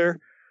years there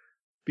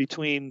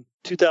between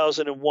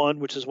 2001,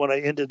 which is when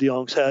I ended the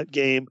OngsHat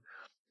game,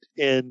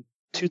 and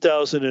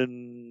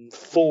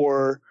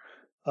 2004,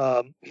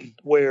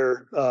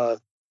 where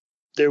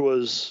there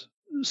was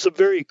some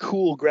very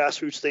cool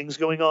grassroots things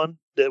going on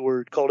that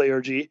were called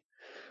ARG.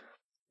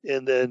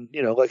 And then,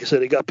 like I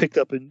said, it got picked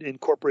up and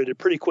incorporated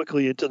pretty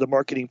quickly into the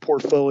marketing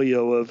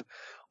portfolio of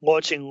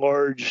launching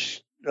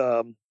large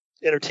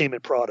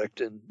entertainment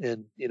product, and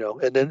then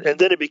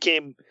it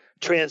became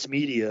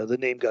Transmedia. The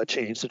name got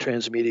changed to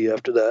Transmedia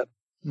after that.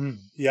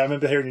 Yeah, I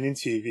remember hearing an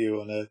interview of you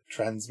on a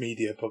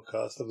Transmedia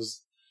podcast. I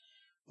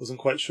wasn't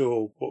quite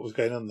sure what was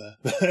going on there.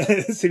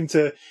 it seemed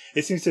to,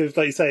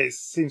 like you say, it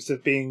seems to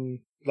have been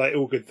like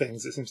all good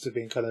things. It seems to have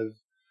been kind of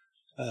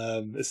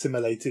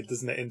assimilated,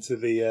 doesn't it, into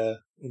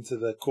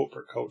the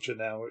corporate culture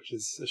now, which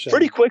is a shame.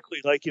 Pretty quickly.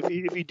 Like if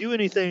you do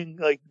anything,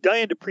 like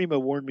Diane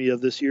DePrima warned me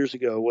of this years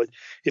ago.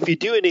 If you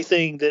do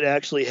anything that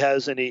actually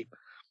has any,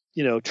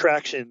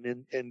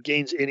 traction and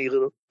gains any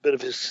little bit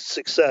of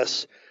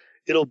success,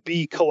 it'll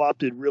be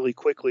co-opted really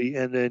quickly.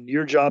 And then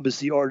your job as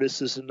the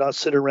artist is to not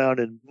sit around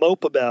and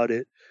mope about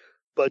it,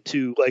 but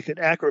to, like an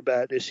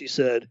acrobat, as she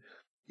said,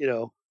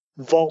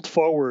 vault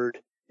forward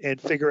and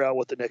figure out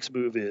what the next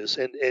move is.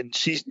 And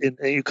she's,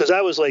 because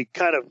I was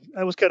kind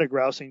of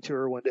grousing to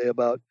her one day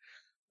about,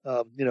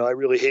 I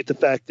really hate the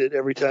fact that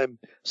every time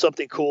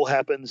something cool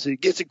happens,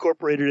 it gets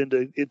incorporated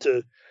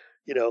into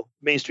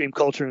mainstream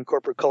culture and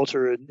corporate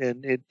culture,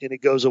 and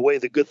it goes away.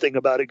 The good thing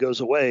about it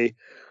goes away.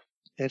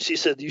 And she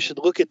said, you should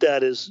look at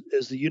that as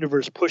the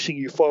universe pushing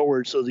you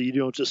forward so that you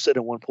don't just sit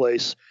in one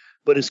place,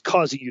 but it's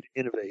causing you to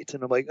innovate.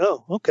 And I'm like,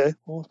 oh, okay.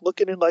 Well,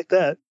 look at it like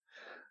that.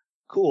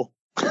 Cool.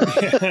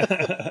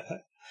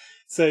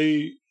 So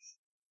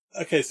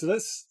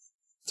let's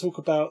talk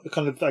about the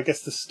kind of, I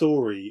guess, the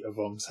story of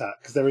Ong's Hat,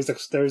 because there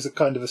is a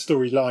kind of a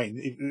storyline.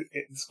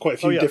 It's quite a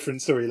few different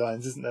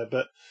storylines, isn't there?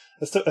 But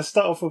let's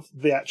start off with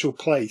the actual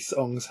place,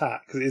 Ong's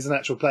Hat, because it is an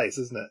actual place,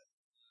 isn't it?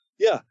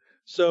 Yeah.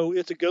 So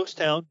it's a ghost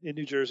town in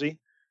New Jersey.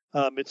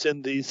 It's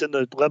in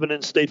the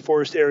Lebanon State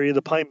Forest area,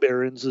 the Pine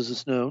Barrens, as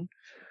it's known.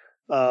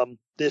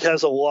 It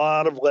has a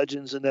lot of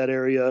legends in that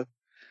area.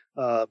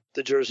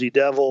 The Jersey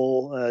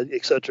Devil,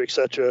 et cetera, et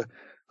cetera.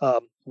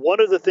 One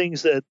of the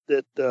things that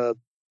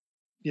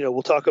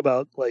we'll talk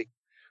about, like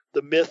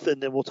the myth,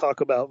 and then we'll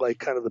talk about like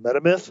kind of the meta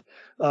myth.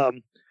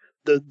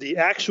 The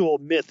actual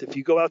myth, if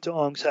you go out to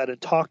Ong's Hat and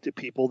talk to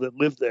people that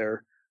live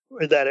there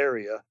in that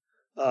area,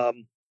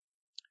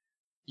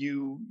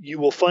 you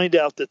will find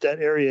out that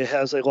area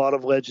has a lot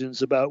of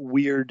legends about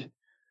weird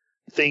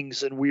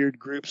things and weird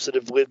groups that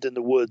have lived in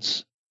the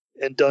woods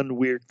and done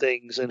weird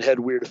things and had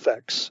weird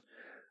effects.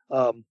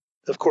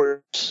 Of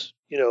course,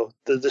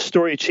 the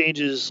story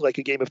changes like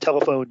a game of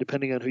telephone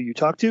depending on who you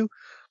talk to.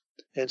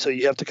 And so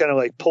you have to kind of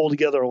like pull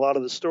together a lot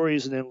of the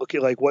stories and then look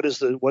at like what is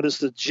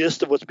the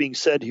gist of what's being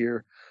said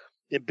here.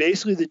 And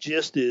basically the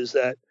gist is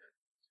that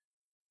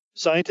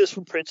scientists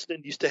from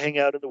Princeton used to hang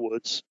out in the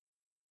woods.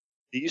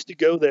 They used to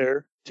go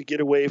there to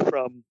get away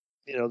from,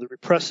 the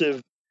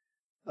repressive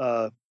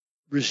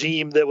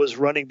regime that was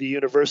running the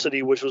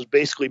university, which was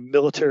basically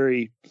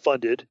military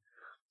funded.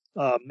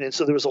 And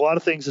so there was a lot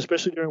of things,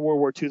 especially during World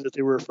War II, that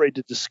they were afraid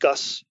to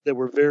discuss that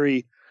were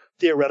very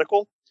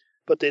theoretical,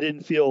 but they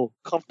didn't feel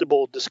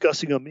comfortable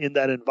discussing them in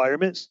that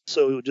environment.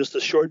 So just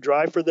a short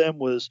drive for them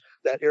was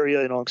that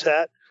area in Ong's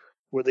Hat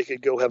where they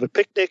could go have a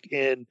picnic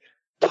and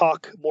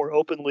talk more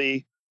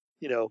openly,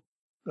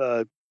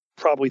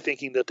 probably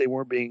thinking that they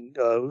weren't being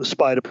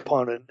spied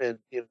upon and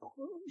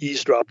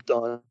eavesdropped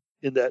on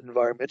in that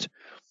environment.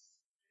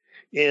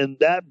 And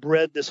that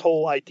bred this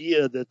whole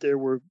idea that there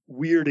were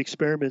weird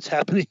experiments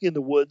happening in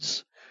the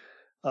woods,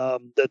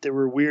 that there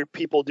were weird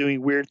people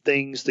doing weird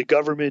things. The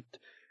government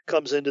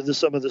comes into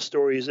some of the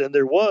stories, and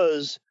there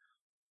was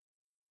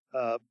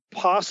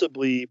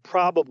probably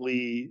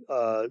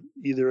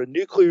either a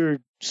nuclear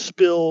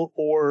spill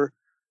or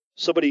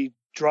somebody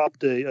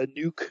dropped a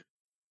nuke.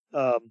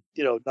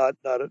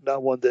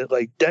 Not one that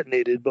like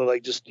detonated, but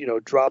like just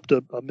dropped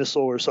a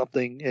missile or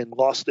something and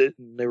lost it,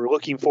 and they were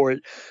looking for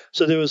it.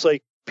 So there was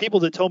like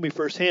people that told me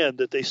firsthand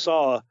that they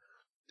saw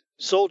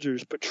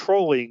soldiers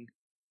patrolling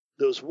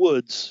those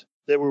woods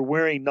that were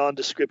wearing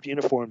nondescript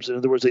uniforms. In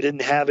other words, they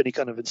didn't have any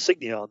kind of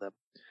insignia on them.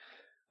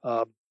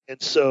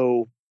 And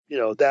so,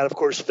 that of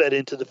course fed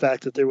into the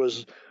fact that there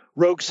was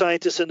rogue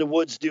scientists in the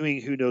woods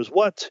doing who knows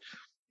what.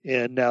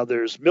 And now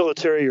there's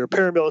military or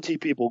paramilitary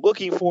people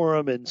looking for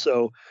them. And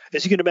so,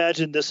 as you can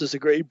imagine, this is a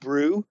great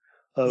brew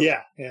of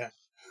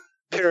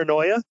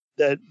paranoia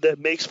that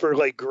makes for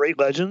like great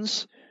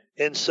legends.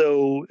 And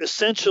so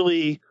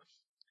essentially,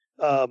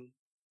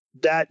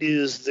 that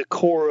is the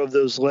core of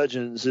those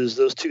legends, is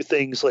those two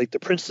things, like the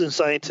Princeton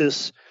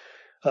scientists.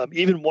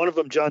 Even one of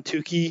them, John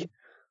Tukey,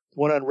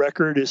 one on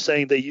record, is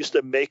saying they used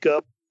to make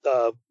up,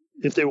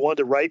 if they wanted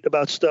to write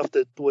about stuff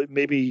that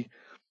maybe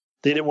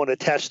they didn't want to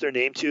attach their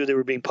name to, they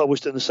were being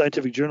published in the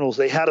scientific journals.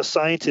 They had a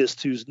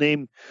scientist whose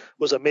name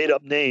was a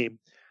made-up name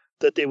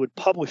that they would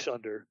publish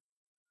under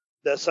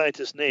that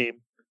scientist's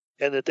name,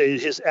 and that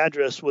his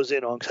address was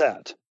in Ong's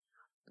Hat.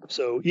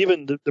 So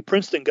even the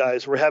Princeton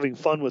guys were having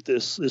fun with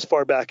this as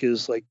far back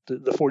as like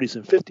the 40s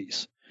and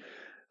 50s.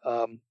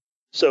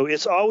 So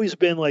it's always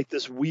been like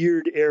this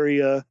weird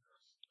area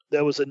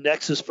that was a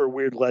nexus for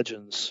weird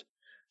legends.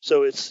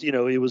 So it's,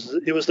 it was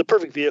the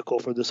perfect vehicle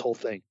for this whole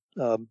thing.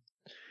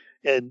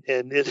 And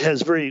it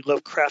has very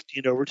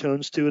Lovecraftian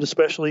overtones to it,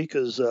 especially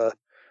because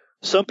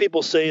some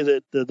people say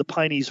that the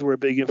Pineys were a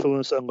big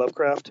influence on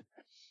Lovecraft.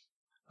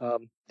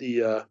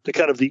 The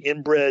kind of the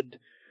inbred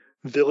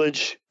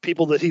village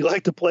people that he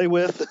liked to play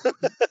with.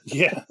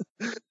 Yeah.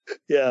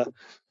 Yeah.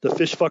 The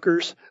fish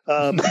fuckers.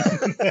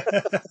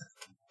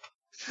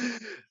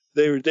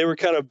 They were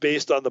kind of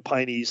based on the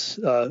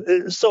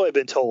Pineys. So I've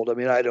been told. I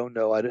mean, I don't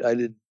know. I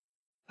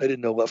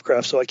didn't know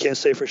Lovecraft, so I can't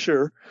say for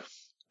sure.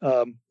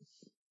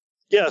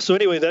 Yeah. So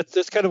anyway,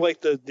 that's kind of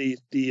like the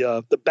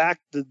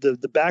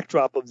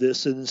backdrop of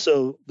this, and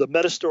so the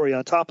meta story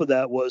on top of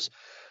that was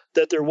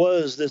that there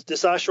was this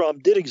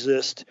ashram did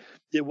exist.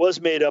 It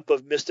was made up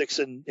of mystics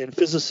and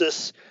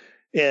physicists,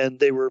 and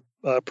they were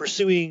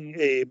pursuing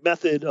a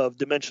method of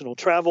dimensional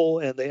travel,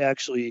 and they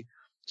actually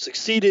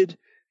succeeded,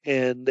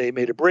 and they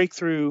made a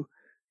breakthrough.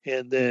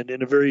 And then,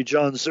 in a very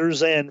John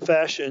Zerzan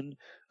fashion,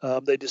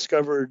 they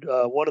discovered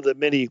one of the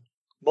many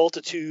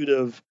multitude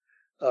of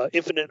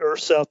infinite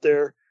Earths out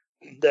there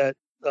that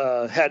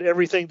had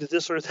everything that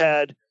this Earth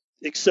had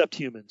except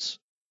humans.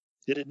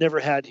 It had never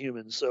had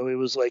humans, so it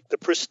was like the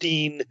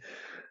pristine,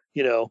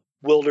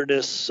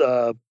 wilderness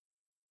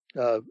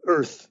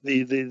Earth,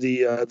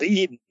 the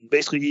Eden,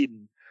 basically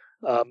Eden,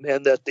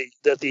 and that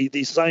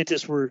the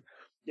scientists were,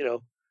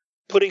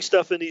 putting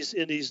stuff in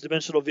these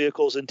dimensional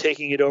vehicles and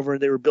taking it over,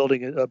 and they were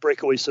building a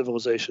breakaway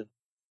civilization.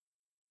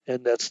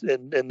 And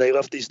they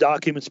left these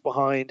documents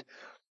behind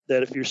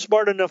that if you're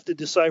smart enough to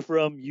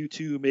decipher them, you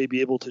too may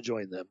be able to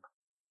join them.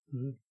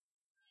 Mm-hmm.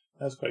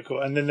 That's quite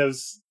cool. And then there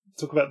was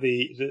talk about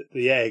the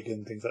egg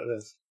and things like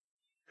this.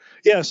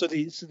 Yeah, so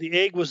the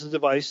egg was the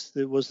device.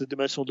 It was the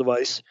dimensional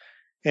device,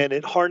 and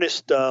it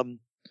harnessed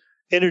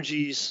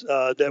energies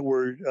that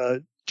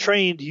were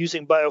trained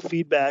using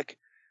biofeedback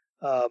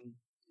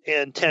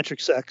and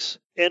tantric sex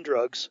and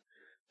drugs,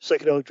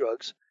 psychedelic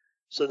drugs,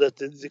 so that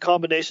the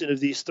combination of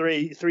these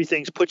three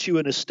things puts you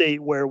in a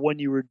state where when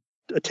you were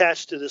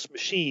attached to this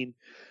machine,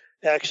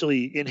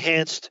 actually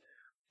enhanced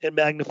and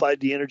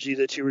magnified the energy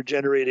that you were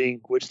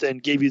generating, which then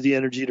gave you the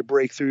energy to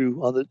break through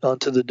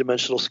onto the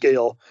dimensional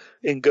scale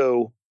and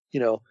go,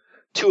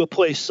 to a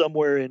place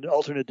somewhere in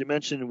alternate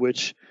dimension,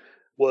 which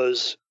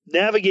was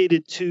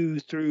navigated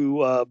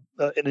through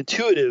an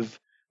intuitive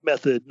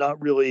method,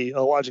 not really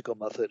a logical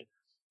method.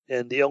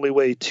 And the only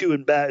way to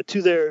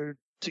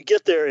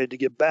get there and to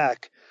get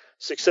back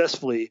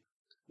successfully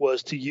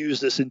was to use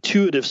this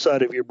intuitive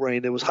side of your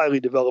brain that was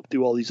highly developed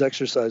through all these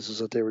exercises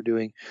that they were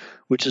doing,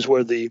 which is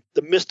where the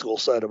mystical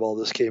side of all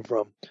this came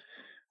from.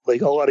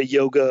 Like a lot of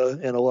yoga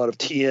and a lot of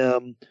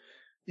TM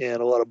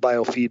and a lot of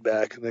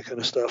biofeedback and that kind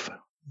of stuff.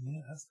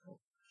 Yeah, that's cool.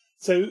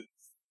 So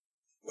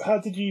how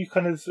did you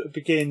kind of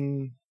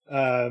begin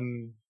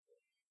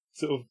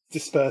sort of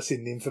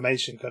dispersing the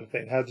information kind of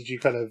thing? How did you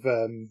kind of,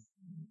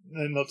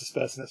 not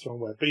dispersing, that's the wrong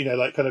word, but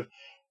like kind of,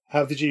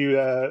 how did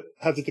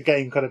the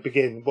game kind of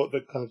begin? What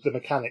the kind of the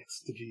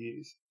mechanics did you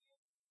use?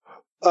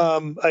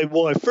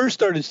 I first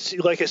started,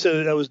 like I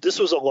said, this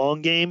was a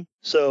long game,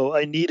 so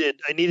I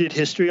needed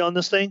history on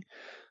this thing.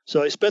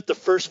 So I spent the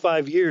first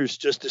 5 years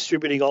just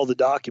distributing all the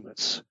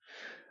documents,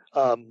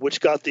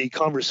 which got the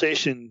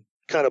conversation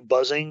kind of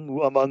buzzing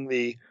among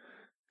the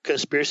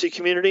conspiracy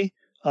community.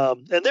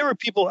 And there were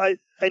people I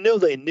know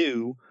they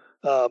knew.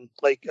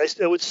 Like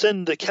I would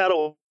send the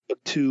catalog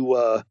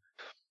to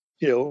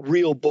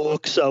real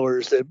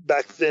booksellers that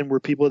back then were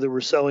people that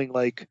were selling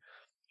like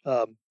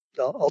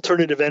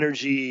alternative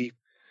energy,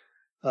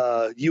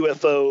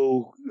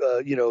 UFO,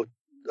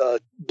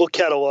 book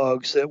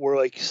catalogs that were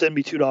like, send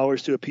me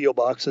 $2 to a PO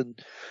box and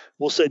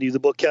we'll send you the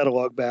book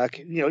catalog back.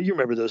 You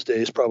remember those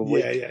days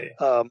probably.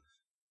 Yeah.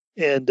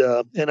 And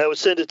I would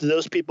send it to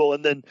those people,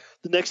 and then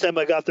the next time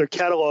I got their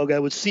catalog, I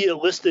would see it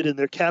listed in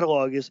their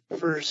catalog as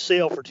for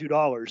sale for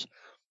 $2.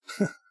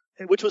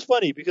 Which was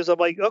funny because I'm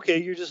like,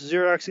 okay, you're just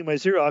Xeroxing my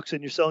Xerox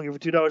and you're selling it for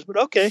 $2, but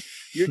okay,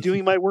 you're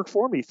doing my work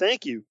for me.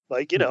 Thank you.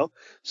 Like,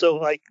 so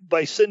like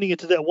by sending it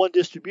to that one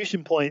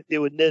distribution point, it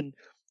would then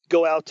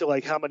go out to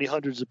like how many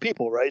hundreds of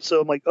people, right? So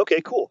I'm like,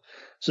 okay, cool.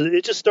 So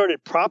it just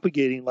started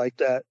propagating like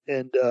that.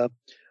 And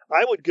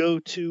I would go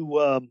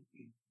to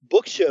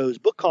book shows,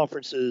 book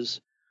conferences,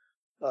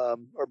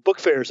 or book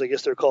fairs, I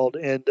guess they're called.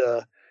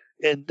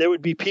 And there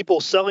would be people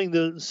selling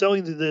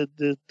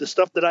the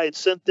stuff that I had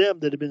sent them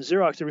that had been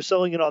Xerox. They were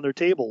selling it on their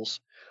tables,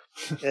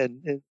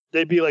 and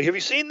they'd be like, "Have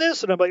you seen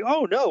this?" And I'm like,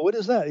 "Oh no, what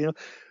is that?" And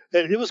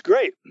it was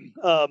great.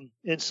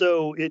 And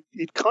so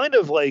it kind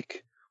of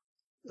like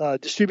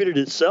distributed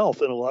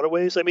itself in a lot of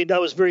ways. I mean, I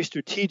was very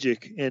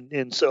strategic,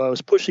 and so I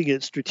was pushing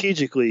it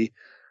strategically,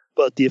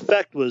 but the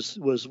effect was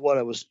what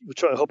I was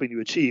hoping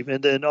to achieve.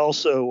 And then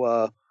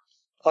also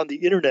on the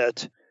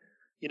internet.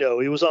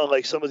 It was on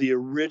like some of the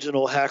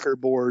original hacker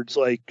boards,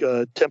 like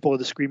Temple of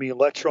the Screaming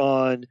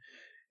Electron,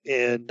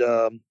 and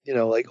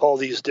like all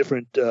these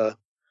different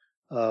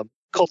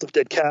Cult of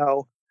Dead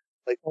Cow,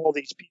 like all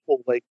these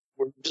people like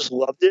just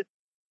loved it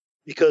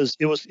because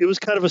it was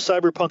kind of a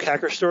cyberpunk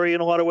hacker story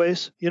in a lot of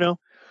ways.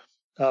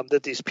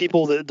 That these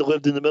people that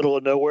lived in the middle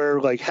of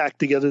nowhere like hacked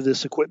together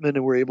this equipment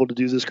and were able to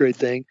do this great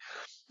thing.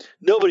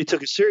 Nobody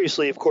took it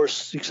seriously, of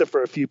course, except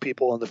for a few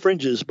people on the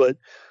fringes, but.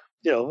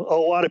 A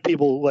lot of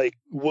people like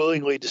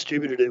willingly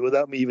distributed it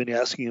without me even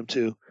asking them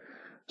to.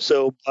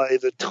 So by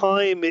the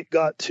time it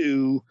got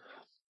to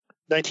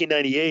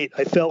 1998,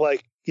 I felt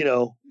like,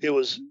 it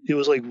was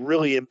like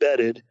really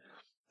embedded.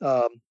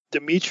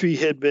 Dimitri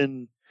had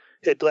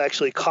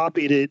actually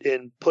copied it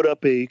and put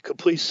up a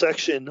complete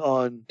section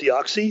on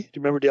Deoxy. Do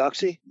you remember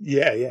Deoxy?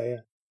 Yeah.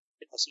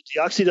 So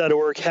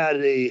Deoxy.org had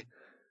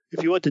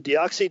if you went to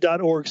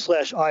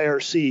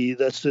deoxy.org/IRC,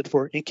 that stood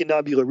for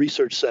Incunabula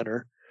Research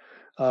Center.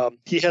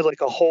 He had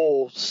like a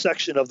whole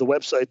section of the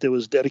website that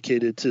was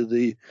dedicated to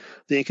the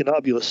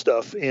Incunabula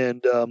stuff,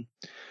 and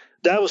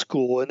that was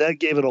cool, and that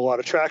gave it a lot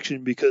of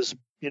traction because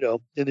in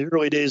the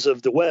early days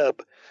of the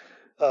web,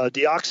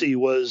 Deoxy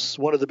was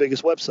one of the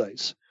biggest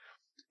websites,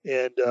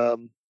 and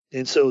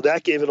so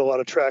that gave it a lot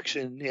of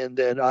traction. And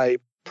then I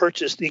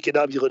purchased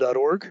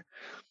incunabula.org,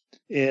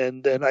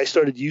 and then I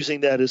started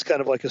using that as kind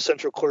of like a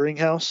central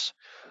clearinghouse,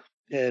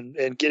 and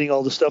getting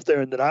all the stuff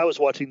there. And then I was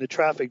watching the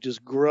traffic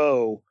just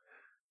grow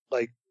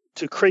like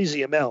to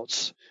crazy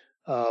amounts,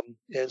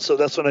 and so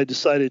that's when I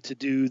decided to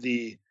do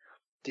the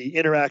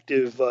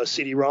interactive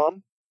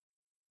CD-ROM.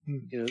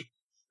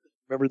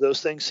 Remember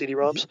those things,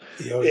 CD-ROMs?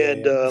 Oh,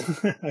 and yeah.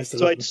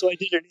 so I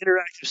did an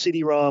interactive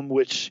CD-ROM,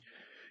 which,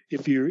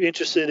 if you're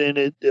interested in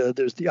it,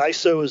 there's the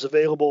ISO is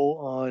available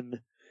on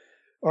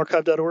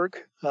archive.org.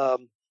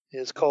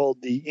 It's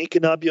called the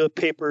Incunabula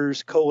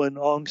Papers: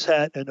 Ong's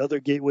Hat and Other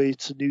Gateways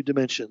to New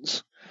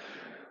Dimensions.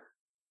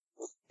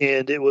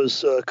 And it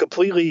was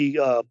completely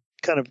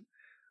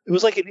it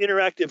was like an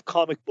interactive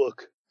comic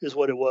book is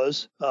what it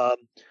was.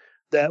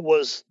 That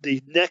was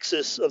the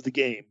nexus of the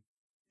game.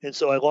 And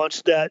so I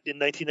launched that in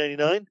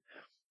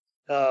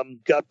 1999,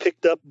 got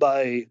picked up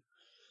by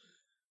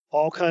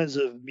all kinds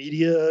of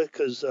media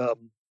because a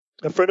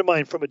friend of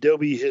mine from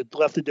Adobe had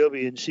left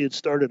Adobe, and she had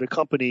started a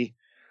company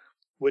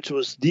which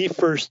was the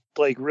first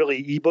like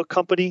really ebook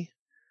company.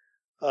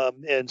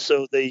 And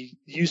so they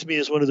used me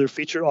as one of their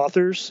feature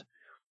authors.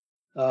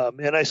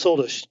 And I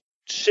sold a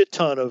shit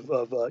ton of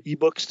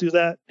ebooks through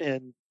that.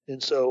 And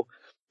so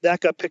that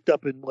got picked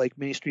up in like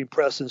mainstream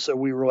press. And so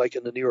we were like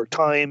in the New York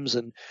Times,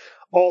 and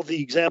all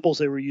the examples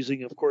they were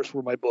using, of course,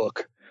 were my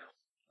book,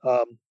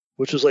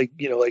 which was like,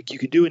 like you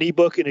could do an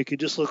ebook and it could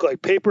just look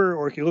like paper,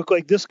 or it could look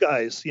like this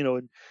guy's,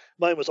 and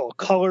mine was all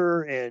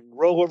color and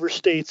rollover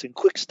states and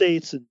quick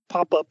states and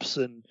pop-ups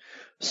and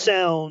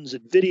sounds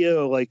and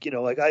video. Like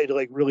I had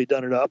like really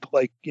done it up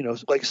like,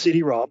 like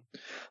CD-ROM,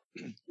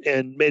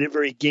 and made it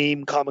very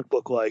game comic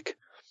book like.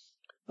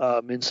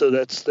 And so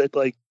that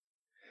like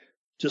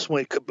just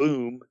went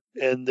kaboom.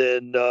 And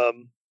then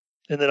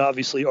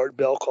obviously Art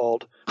Bell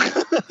called.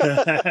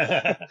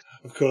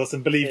 Of course,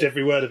 and believed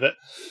every word of it.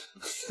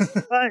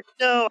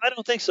 No, I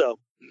don't think so.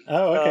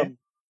 Oh, okay.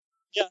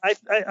 Yeah,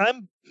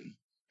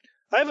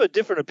 I have a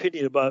different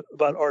opinion about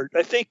Art.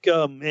 I think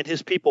and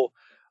his people,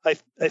 I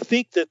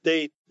think that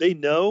they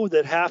know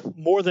that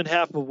more than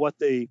half of what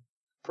they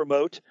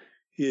promote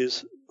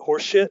is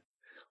horseshit,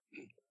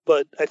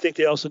 but I think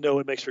they also know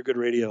it makes for good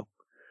radio.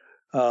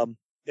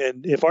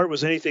 And if Art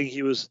was anything,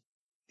 he was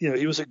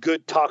a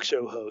good talk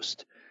show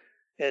host.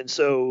 And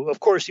so, of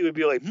course, he would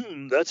be like,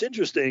 that's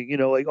interesting,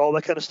 like all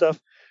that kind of stuff.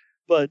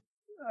 But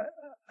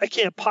I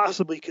can't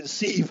possibly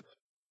conceive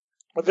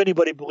of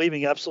anybody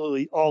believing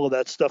absolutely all of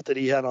that stuff that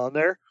he had on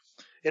there.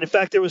 And in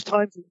fact, there was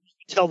times you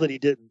could tell that he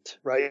didn't,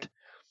 right?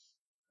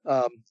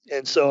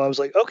 And so I was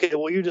like, okay,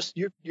 well, you're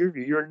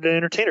an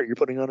entertainer. You're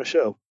putting on a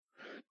show.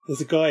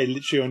 There's a guy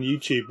literally on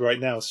YouTube right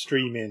now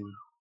streaming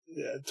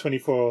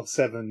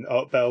 24/7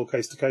 Art Bell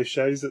Coast to Coast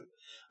shows.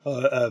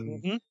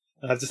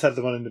 I've just had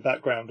them on in the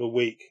background all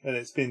week, and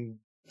it's been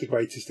the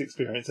greatest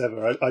experience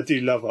ever. I do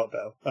love Art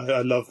Bell.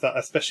 I love that. I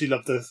especially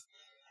love the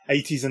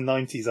 80s and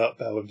 90s Art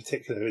Bell in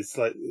particular. It's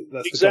like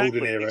that's the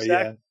golden era.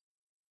 Exactly.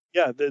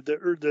 Yeah,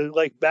 the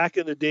like back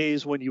in the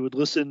days when you would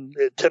listen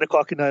at 10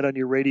 o'clock at night on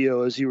your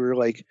radio as you were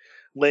like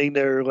laying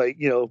there, like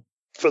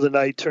for the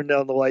night, turn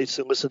down the lights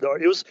and listen to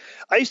Art.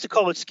 I used to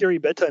call it scary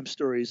bedtime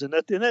stories, and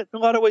that in a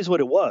lot of ways what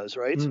it was,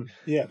 right?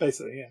 Yeah,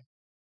 basically, yeah.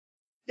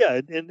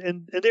 Yeah,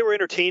 and they were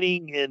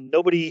entertaining, and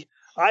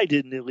I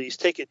didn't at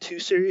least take it too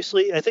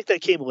seriously. I think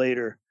that came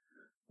later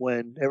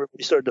when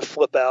everybody started to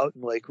flip out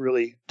and like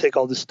really take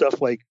all this stuff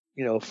like,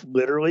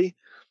 literally.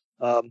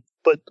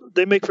 But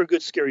they make for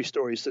good scary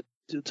stories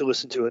to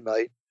listen to at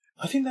night.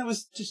 I think that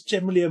was just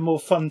generally a more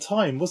fun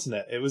time, wasn't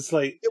it? It was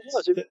like... It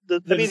was.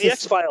 The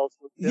X-Files.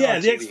 Yeah,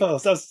 the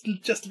X-Files. I was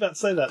just about to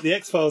say that. The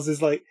X-Files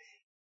is like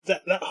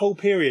that whole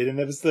period, and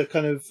there was the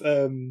kind of...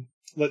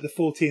 like the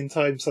 14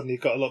 times suddenly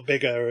got a lot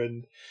bigger,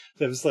 and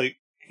there was like,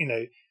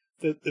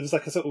 there was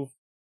like a sort of...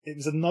 It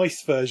was a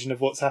nice version of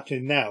what's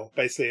happening now,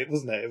 basically,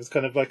 wasn't it? It was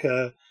kind of like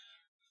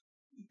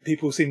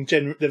people seemed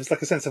there was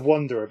like a sense of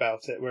wonder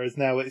about it, whereas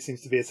now it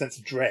seems to be a sense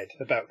of dread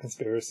about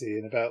conspiracy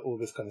and about all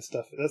this kind of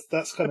stuff.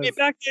 That's kind of...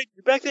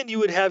 back then you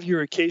would have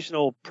your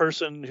occasional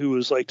person who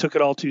was like took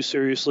it all too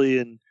seriously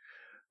and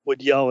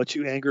would yell at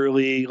you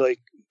angrily, like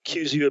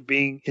accuse you of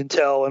being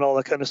intel and all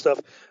that kind of stuff.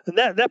 And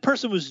that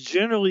person was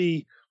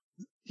generally,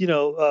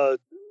 the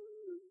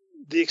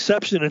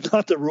exception and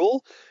not the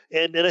rule.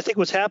 And I think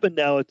what's happened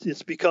now,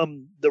 it's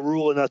become the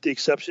rule and not the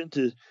exception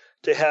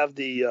to have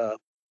the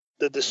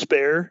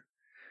despair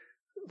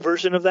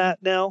version of that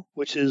now,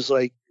 which is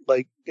like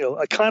I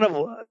kind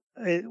of,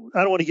 I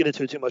don't want to get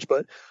into it too much,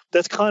 but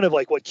that's kind of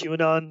like what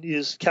QAnon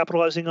is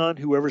capitalizing on.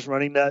 Whoever's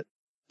running that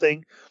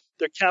thing,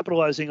 they're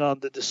capitalizing on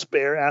the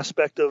despair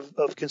aspect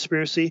of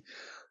conspiracy.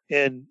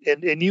 and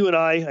you and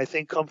I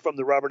think, come from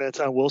the Robert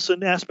Anton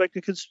Wilson aspect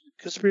of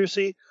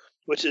conspiracy,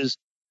 which is,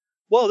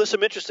 well, there's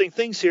some interesting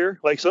things here.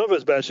 Like, some of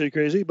it's batshit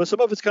crazy, but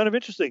some of it's kind of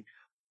interesting.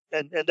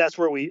 And that's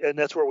where we end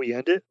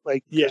it.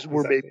 Like, because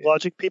we're exactly, made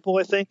logic people,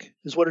 I think,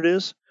 is what it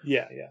is.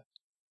 Yeah.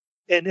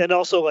 And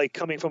also, like,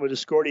 coming from a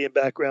Discordian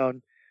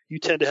background, you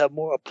tend to have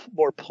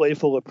more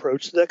playful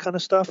approach to that kind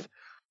of stuff.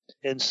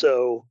 And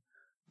so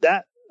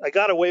that I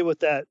got away with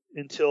that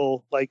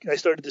until, like, I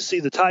started to see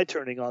the tide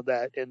turning on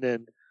that, and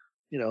then,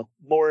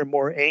 more and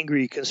more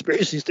angry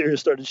conspiracy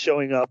theorists started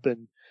showing up,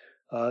 and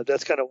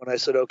that's kind of when I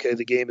said, okay,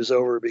 the game is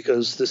over,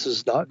 because this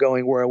is not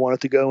going where I want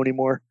it to go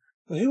anymore.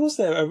 Well, who was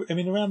there? I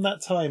mean, around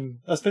that time,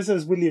 I suppose there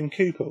was William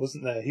Cooper,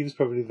 wasn't there? He was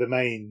probably the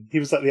main. He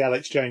was like the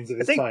Alex Jones of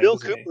his time. I think Bill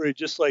Cooper had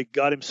just, like,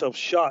 got himself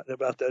shot at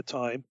about that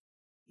time.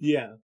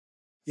 Yeah.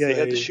 Yeah, he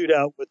had to shoot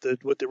out with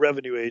the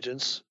revenue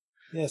agents.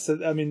 Yeah, so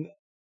I mean,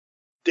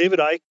 David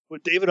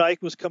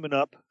Icke was coming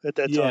up at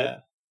that time. Yeah,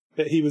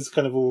 but he was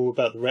kind of all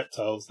about the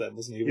reptiles then,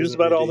 wasn't he? He was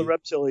about all the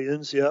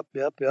reptilians. Yep.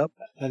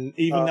 And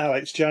even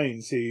Alex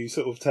Jones, who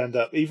sort of turned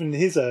up, even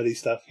his early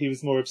stuff, he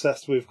was more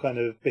obsessed with kind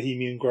of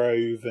Bohemian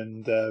Grove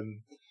and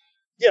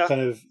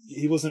kind of,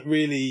 he wasn't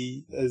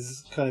really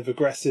as kind of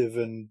aggressive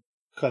and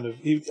kind of.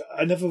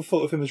 I never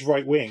thought of him as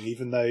right wing,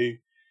 even though,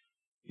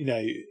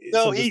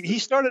 No, he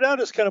started out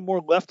as kind of more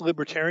left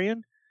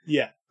libertarian.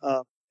 Yeah.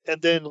 And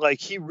then,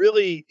 like, he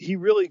really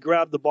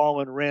grabbed the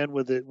ball and ran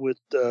with it with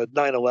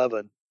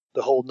 9/11,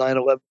 the whole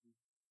 9/11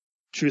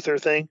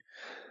 truther thing.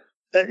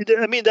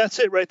 I mean, that's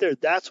it right there.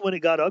 That's when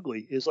it got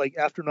ugly. Is like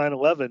after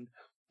 9/11,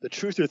 the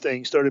truther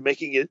thing started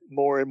making it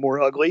more and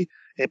more ugly,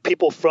 and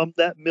people from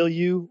that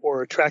milieu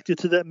or attracted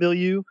to that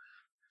milieu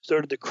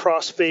started to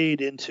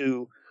crossfade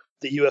into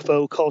the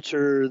UFO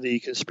culture,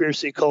 the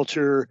conspiracy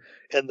culture,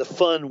 and the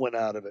fun went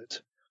out of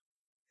it.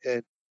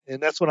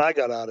 And that's when I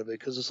got out of it,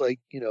 because it's like,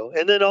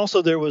 and then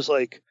also there was,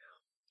 like,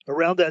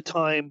 around that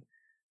time,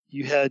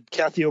 you had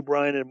Kathy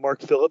O'Brien and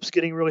Mark Phillips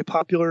getting really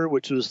popular,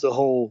 which was the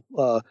whole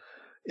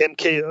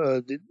MK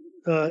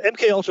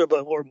Ultra,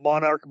 but more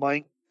Monarch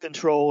mind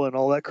control and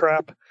all that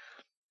crap,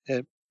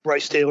 and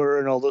Bryce Taylor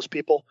and all those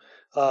people.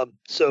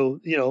 So,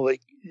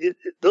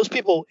 those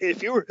people, I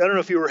don't know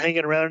if you were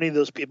hanging around any of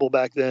those people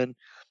back then.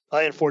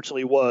 I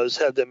unfortunately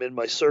had them in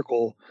my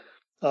circle.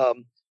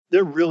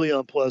 They're really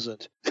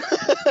unpleasant.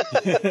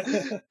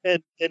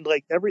 and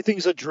like,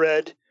 everything's a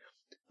dread.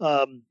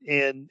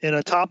 And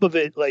on top of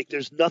it, like,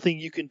 there's nothing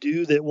you can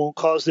do that won't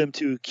cause them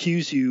to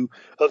accuse you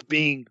of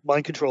being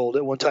mind controlled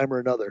at one time or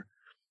another.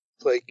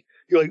 It's like,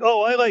 you're like,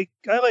 oh, I like,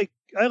 I'm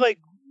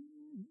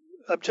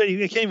telling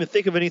you, I can't even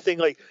think of anything.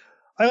 Like,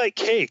 I like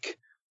cake.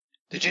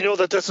 Did you know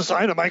that that's a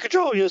sign of mind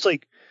control? It's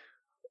like,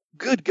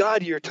 good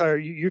God, you're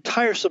tired. You're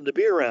tiresome to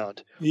be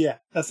around. Yeah,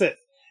 that's it.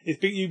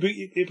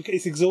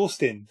 It's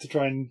exhausting to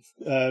try and.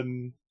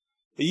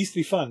 It used to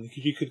be fun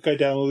because you could go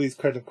down all these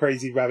kind of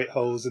crazy rabbit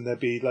holes, and there'd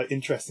be, like,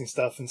 interesting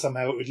stuff, and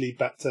somehow it would lead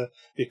back to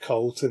the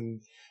occult,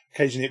 and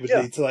occasionally it would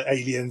lead to, like,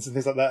 aliens and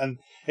things like that. And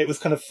it was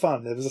kind of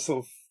fun. There was a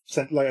sort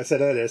of, like I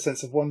said earlier, a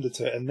sense of wonder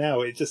to it. And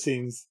now it just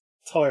seems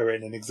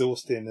tiring and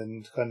exhausting,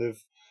 and kind of,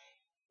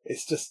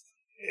 it's just,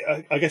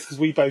 I guess because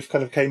we both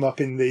kind of came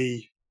up in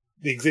the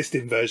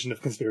existing version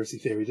of conspiracy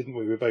theory, didn't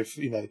we? We were both,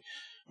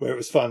 where it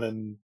was fun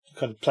and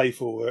kind of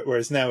playful,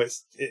 whereas now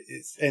it's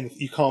and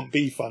you can't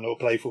be fun or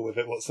playful with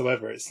it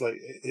whatsoever. It's like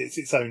it's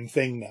its own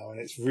thing now, and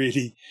it's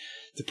really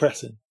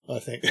depressing, I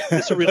think.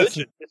 It's a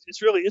religion.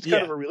 It's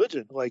kind of a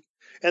religion. Like,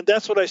 and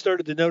that's what I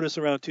started to notice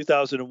around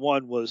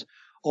 2001 was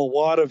a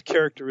lot of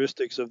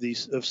characteristics of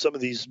some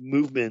of these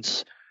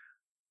movements,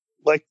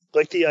 like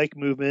the Ike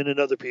movement and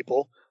other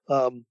people,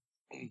 the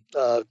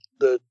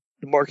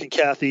Mark and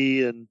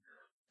Kathy, and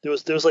there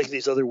was like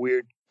these other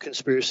weird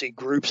conspiracy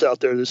groups out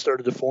there that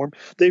started to form.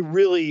 They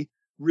really,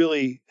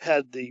 really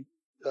had the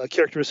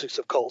characteristics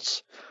of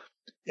cults.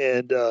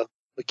 And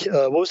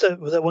what was that?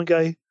 Was that one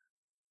guy,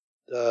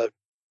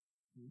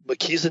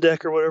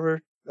 Melchizedek or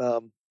whatever? I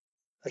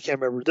can't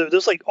remember.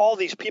 There's like all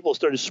these people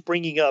started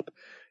springing up,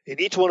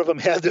 and each one of them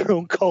had their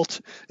own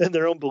cult and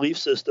their own belief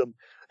system.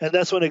 And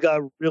that's when it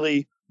got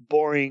really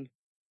boring,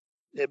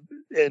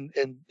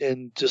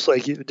 and just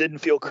like it didn't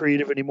feel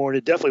creative anymore, and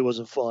it definitely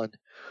wasn't fun.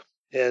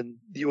 And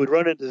you would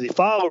run into the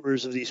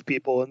followers of these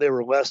people, and they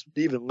were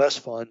even less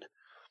fun,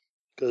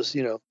 because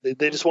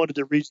they just wanted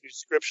to read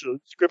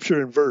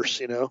scripture and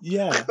verse.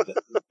 Yeah,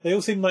 they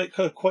all seem like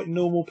quite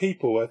normal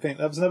people. I think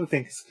that was another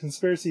thing. Cause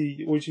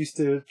conspiracy always used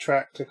to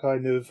attract a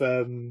kind of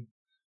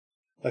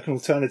like an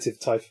alternative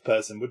type of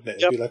person, wouldn't it?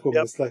 It'd be like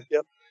almost like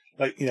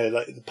like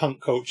the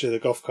punk culture, the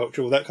goth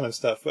culture, all that kind of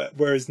stuff.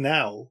 Whereas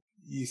now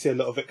you see a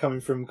lot of it coming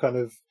from kind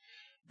of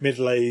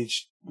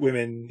middle-aged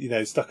women,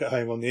 stuck at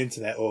home on the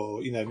internet,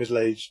 or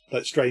middle-aged,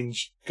 like,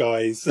 strange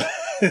guys.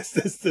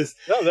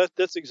 No,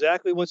 that's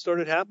exactly what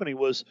started happening.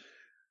 Was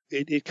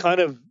it kind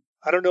of,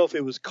 I don't know if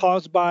it was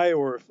caused by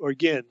or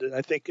again,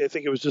 I think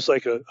it was just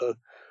like a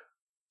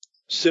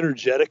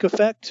synergetic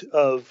effect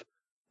of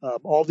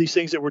all these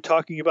things that we're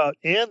talking about,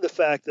 and the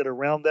fact that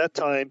around that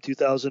time,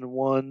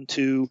 2001,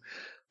 2,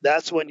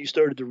 that's when you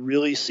started to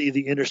really see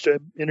the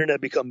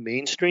internet become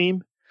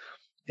mainstream,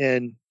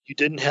 and you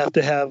didn't have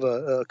to have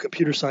a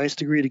computer science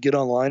degree to get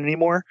online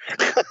anymore.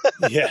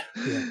 Yeah.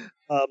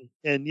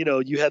 And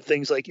you had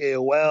things like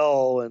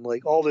AOL and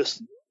like all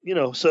this,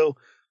 so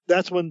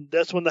that's when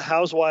the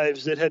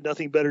housewives that had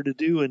nothing better to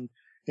do and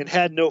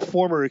had no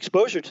former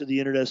exposure to the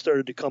internet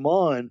started to come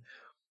on.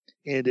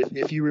 And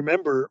if you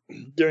remember,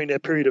 during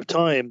that period of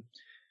time,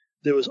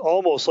 there was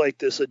almost like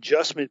this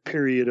adjustment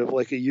period of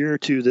like a year or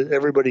two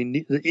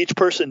that each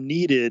person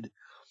needed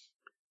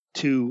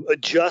to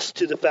adjust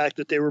to the fact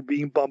that they were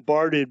being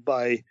bombarded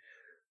by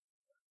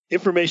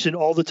information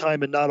all the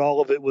time, and not all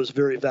of it was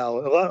very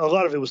valid. A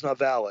lot of it was not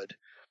valid,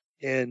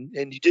 and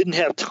you didn't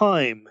have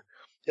time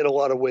in a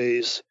lot of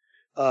ways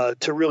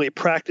to really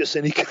practice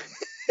any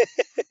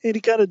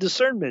kind of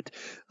discernment.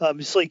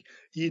 It's like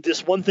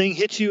this one thing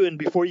hits you, and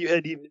before you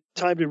had even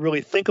time to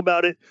really think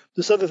about it,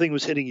 this other thing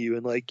was hitting you,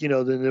 and then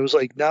it was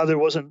like now there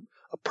wasn't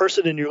a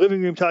person in your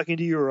living room talking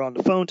to you or on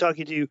the phone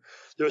talking to you.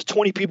 There was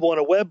 20 people on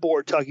a web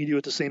board talking to you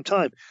at the same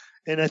time,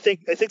 and I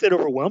think that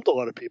overwhelmed a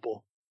lot of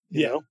people.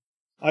 You know?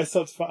 I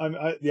start to find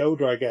the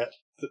older I get,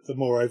 the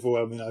more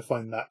overwhelming I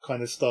find that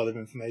kind of style of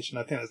information.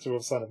 I think that's a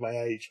real sign of my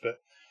age, but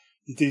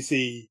you do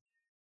see.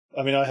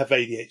 I mean, I have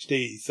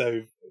ADHD,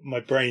 so my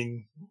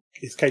brain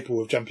is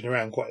capable of jumping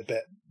around quite a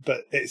bit,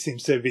 but it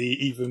seems to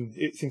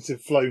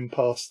have flown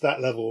past that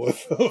level of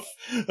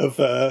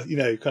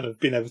kind of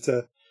being able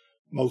to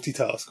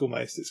multitask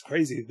almost. It's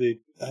crazy.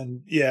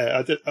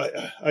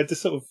 I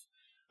just sort of,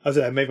 I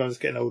don't know, maybe I'm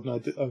just getting old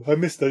and I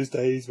miss those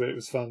days where it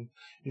was fun,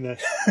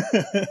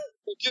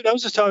 Dude, I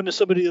was just talking to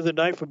somebody the other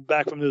night from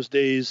those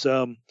days.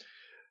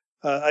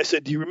 I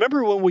said, do you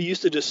remember when we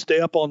used to just stay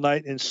up all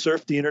night and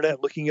surf the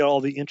internet looking at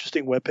all the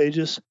interesting web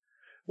pages?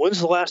 When's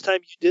the last time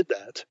you did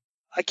that?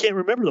 I can't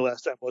remember the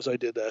last time I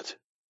did that.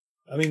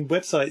 I mean,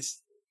 websites,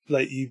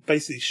 like, you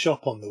basically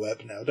shop on the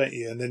web now, don't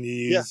you? And then you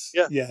use,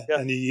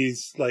 and you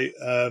use, like,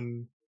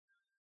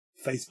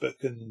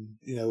 Facebook and,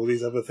 all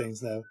these other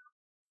things now.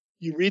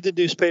 You read the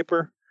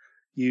newspaper,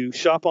 you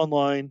shop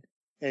online,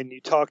 and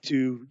you talk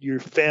to your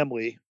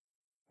family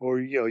or,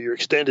 your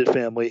extended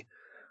family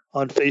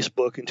on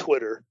Facebook and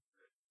Twitter.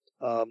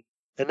 And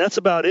that's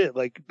about it.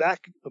 Like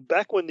back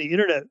when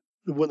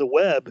when the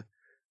web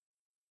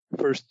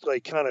first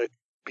like kind of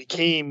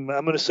became,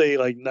 I'm going to say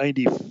like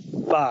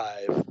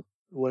 95,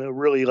 when it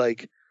really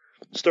like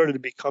started to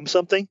become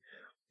something.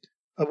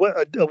 A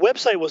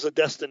website was a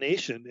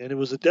destination, and it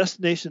was a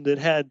destination that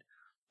had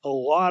a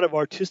lot of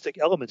artistic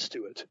elements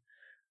to it.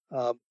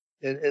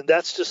 And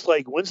that's just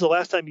like, when's the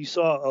last time you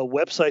saw a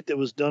website that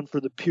was done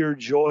for the pure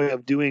joy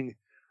of doing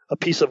a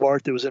piece of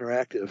art that was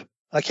interactive?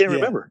 I can't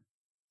remember.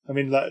 I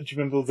mean, like, do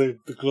you remember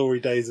the glory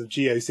days of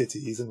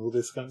GeoCities and all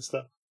this kind of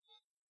stuff?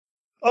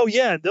 Oh,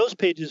 yeah. And those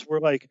pages were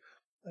like,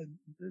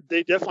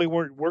 they definitely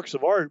weren't works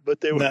of art,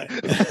 but they were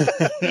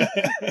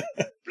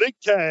blink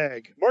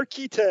tag,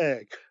 marquee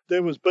tag.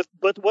 There was, but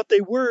what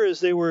they were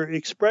is they were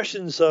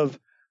expressions of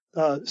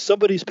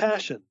somebody's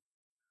passion,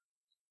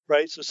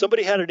 right? So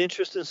somebody had an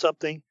interest in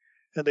something,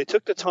 and they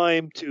took the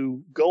time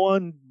to go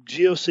on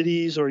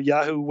GeoCities or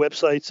Yahoo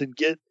websites and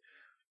get,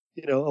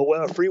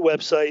 a free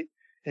website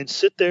and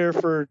sit there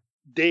for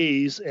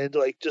days and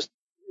like just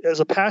as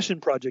a passion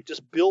project,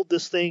 just build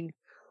this thing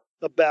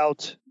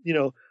about,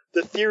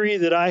 the theory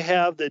that I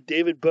have that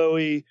David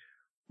Bowie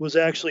was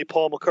actually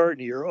Paul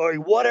McCartney or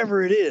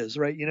whatever it is,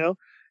 right?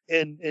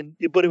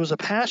 But it was a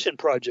passion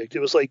project.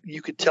 It was like,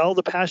 you could tell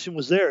the passion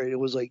was there. It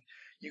was like,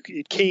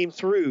 it came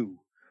through,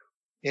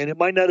 and it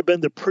might not have been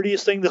the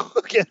prettiest thing to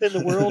look at in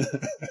the world,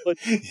 but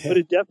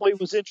it definitely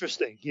was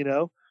interesting,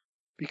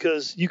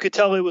 because you could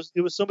tell it was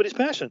somebody's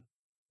passion.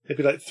 It'd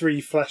be like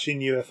 3 flashing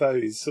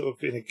UFOs, sort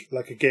of in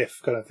like a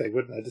GIF kind of thing,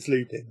 wouldn't it? Just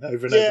looping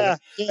over and over.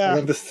 Yeah. I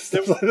remember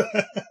stuff like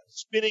that.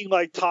 Spinning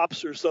like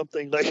tops or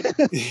something, like.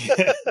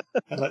 Yeah.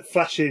 And like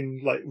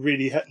flashing, like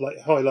really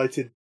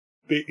highlighted,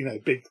 big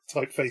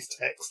typeface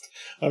text.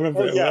 I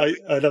remember it. Yeah.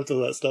 I loved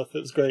all that stuff. It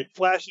was great.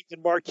 Flashing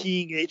and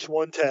marqueing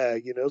H1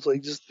 tag, it's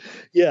like just,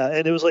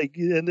 and it was like,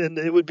 and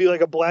it would be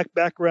like a black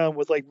background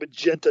with like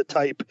magenta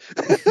type.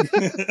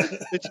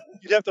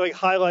 You'd have to like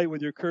highlight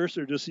with your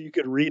cursor just so you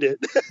could read it.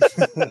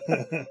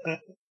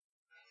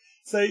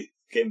 So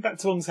getting back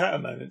to Ong's Hat a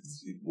moment,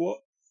 what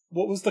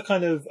was the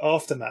kind of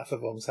aftermath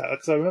of Ong's Hat?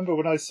 Because I remember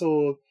when I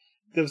saw,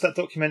 there was that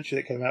documentary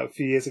that came out a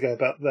few years ago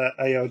about the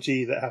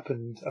ARG that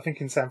happened, I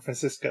think in San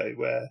Francisco,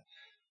 where...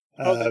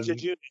 the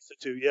Jejun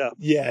Institute, yeah.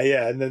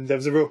 Yeah, and then there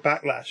was a real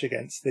backlash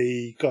against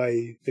the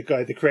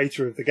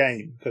creator of the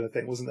game kind of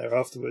thing, wasn't there,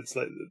 afterwards?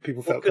 Like,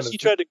 people felt because he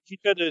tried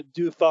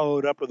to follow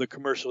it up with a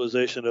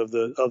commercialization of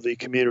the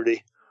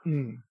community.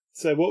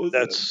 So what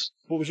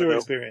was your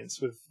experience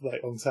with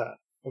like Ong's Hat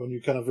when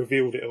you kind of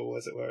revealed it all,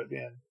 as it were, at the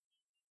end?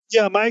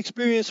 Yeah, my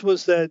experience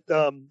was that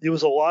it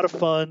was a lot of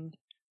fun.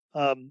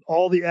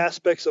 All the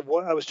aspects of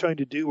what I was trying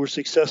to do were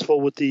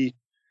successful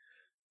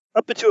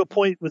up to a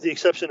point, with the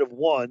exception of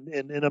one.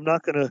 And I'm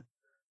not going to.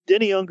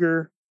 Denny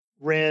Unger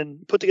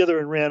put together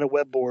and ran a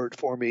web board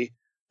for me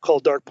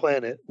called Dark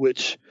Planet,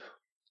 which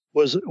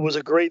was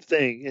a great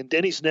thing. And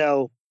Denny's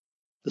now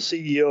the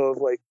CEO of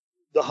like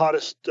the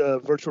hottest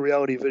virtual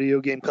reality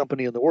video game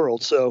company in the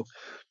world. So,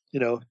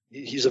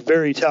 he's a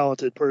very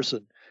talented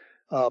person.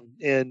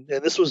 And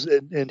this was,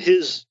 and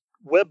his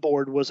web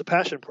board was a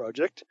passion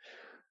project.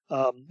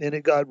 And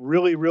it got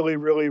really, really,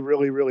 really,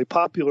 really, really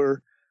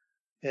popular.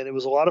 And it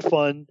was a lot of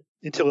fun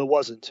until it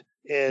wasn't.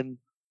 And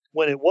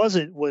when it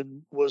wasn't,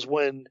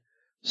 when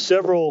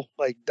several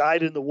like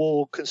dyed in the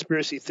wool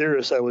conspiracy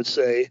theorists, I would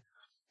say,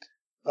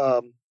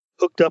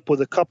 hooked up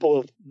with a couple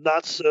of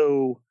not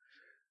so,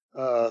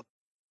 what's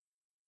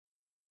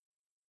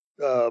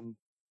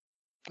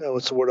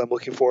the word I'm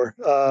looking for?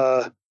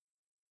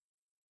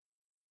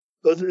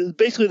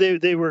 Basically,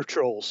 they were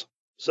trolls.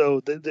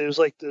 So there was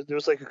like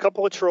a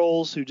couple of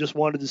trolls who just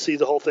wanted to see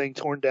the whole thing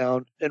torn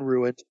down and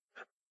ruined,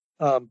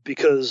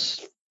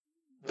 because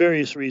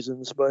various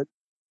reasons.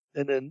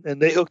 And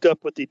they hooked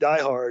up with the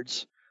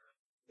diehards,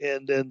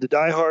 and then the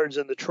diehards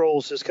and the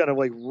trolls just kind of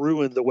like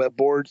ruined the web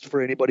boards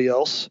for anybody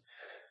else.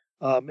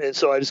 And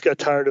so I just got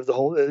tired of the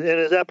whole. And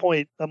at that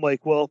point, I'm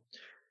like, well,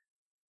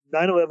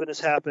 9/11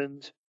 has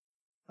happened.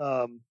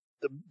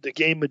 The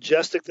game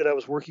Majestic that I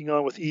was working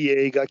on with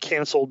EA got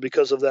canceled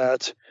because of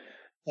that.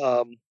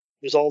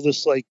 There's all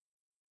this like,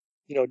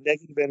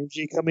 negative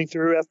energy coming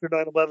through after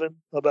 9/11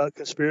 about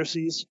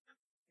conspiracies,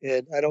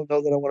 and I don't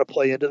know that I want to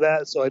play into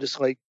that. So I just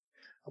I'm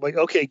like,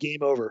 okay,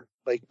 game over.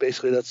 Like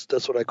basically that's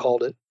what I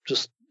called it.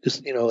 Just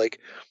like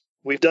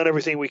we've done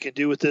everything we can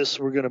do with this.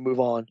 We're going to move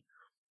on,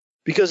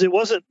 because it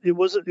was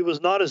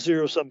not a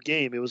zero-sum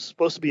game. It was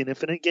supposed to be an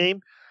infinite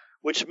game,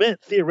 which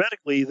meant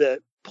theoretically that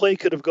play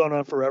could have gone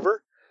on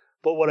forever.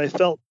 But what I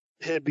felt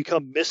had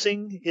become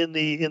missing in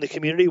the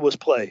community was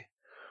play.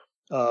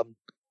 A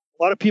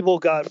lot of people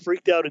got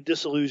freaked out and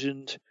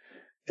disillusioned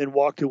and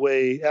walked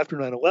away after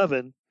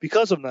 9/11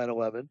 because of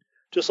 9/11,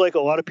 just like a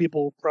lot of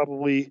people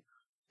probably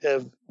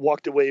have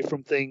walked away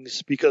from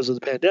things because of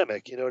the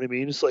pandemic. You know what I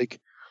mean? It's like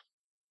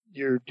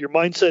your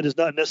mindset is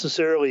not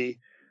necessarily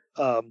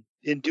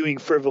in doing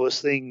frivolous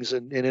things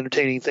and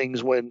entertaining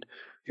things when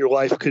your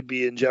life could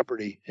be in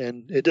jeopardy.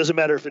 And it doesn't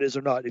matter if it is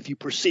or not. If you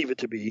perceive it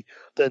to be,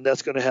 then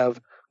that's going to have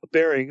a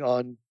bearing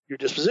on your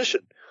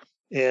disposition.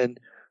 And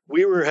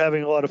we were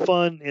having a lot of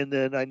fun. And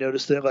then I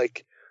noticed that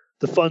like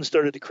the fun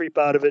started to creep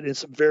out of it, and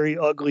some very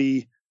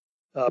ugly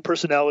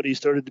personalities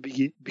started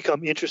to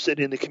become interested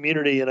in the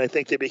community. And I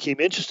think they became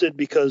interested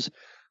because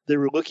they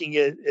were looking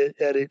at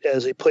it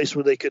as a place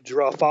where they could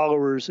draw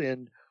followers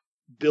and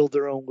build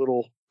their own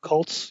little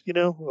cults,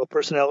 of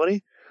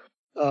personality.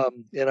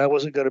 And I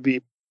wasn't going to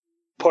be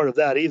part of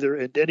that either,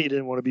 and Denny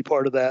didn't want to be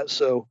part of that.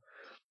 So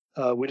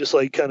we just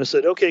like kind of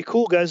said, okay,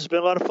 cool guys, it's been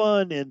a lot of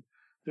fun, and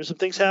there's some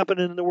things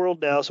happening in the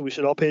world now, so we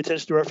should all pay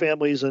attention to our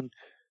families, and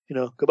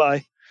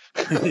goodbye.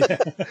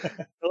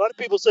 A lot of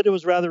people said it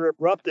was rather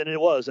abrupt, and it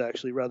was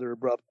actually rather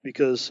abrupt,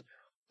 because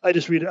I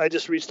just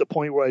reached a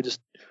point where I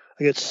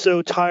get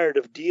so tired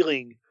of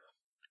dealing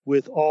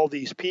with all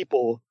these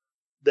people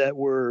that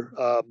were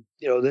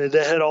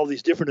that had all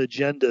these different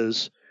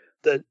agendas,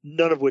 that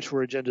none of which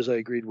were agendas I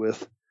agreed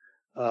with.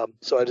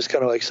 So I just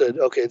kind of like said,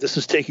 okay, this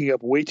is taking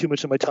up way too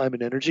much of my time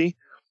and energy,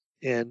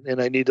 and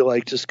I need to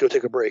like just go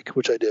take a break,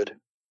 which I did.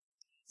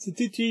 So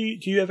do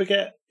you ever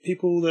get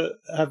people that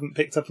haven't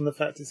picked up on the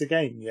fact it's a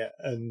game yet,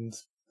 and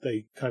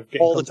they kind of get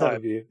in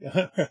contact with you?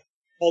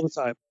 All the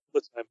time.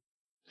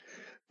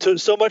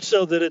 So much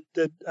so that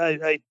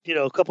I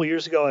a couple of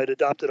years ago I'd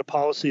adopted a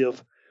policy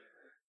of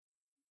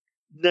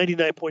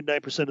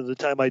 99.9% of the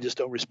time I just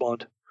don't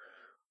respond.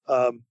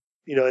 And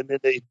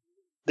then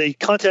they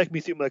contact me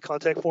through my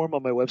contact form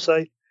on my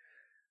website.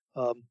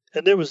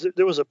 And there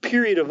was a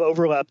period of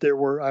overlap there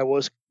where I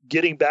was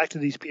getting back to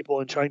these people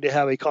and trying to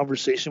have a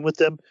conversation with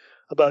them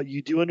about,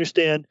 you do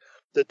understand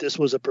that this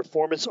was a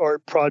performance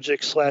art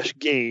project /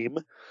 game,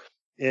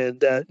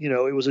 and that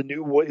it was a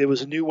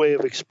new way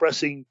of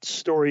expressing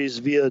stories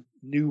via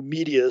new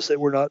medias that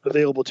were not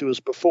available to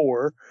us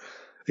before,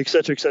 et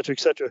cetera, et cetera, et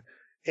cetera.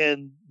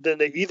 And then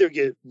they either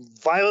get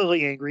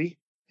violently angry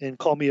and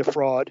call me a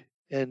fraud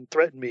and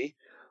threaten me,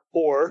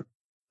 or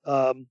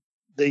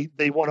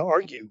they want to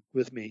argue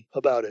with me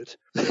about it.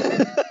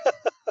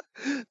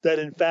 That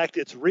in fact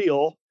it's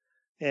real,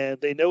 and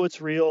they know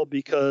it's real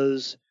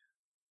because,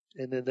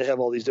 and then they have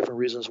all these different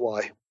reasons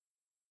why.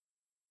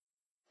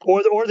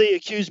 Or they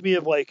accuse me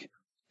of like,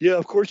 yeah,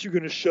 of course you're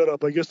going to shut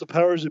up. I guess the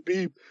powers that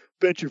be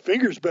bent your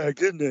fingers back,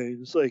 didn't they?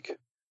 It's like,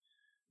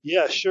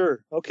 yeah,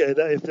 sure, okay.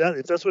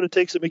 If that's what it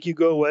takes to make you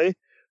go away,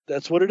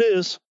 that's what it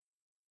is.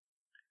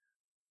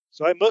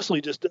 So I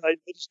just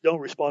don't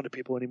respond to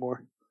people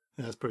anymore.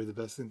 Yeah, that's probably the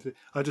best thing to do.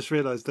 I just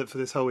realised that for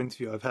this whole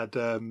interview I've had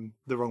the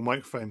wrong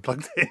microphone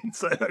plugged in,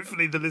 so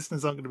hopefully the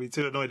listeners aren't going to be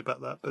too annoyed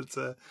about that.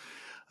 But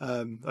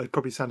I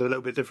probably sound a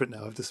little bit different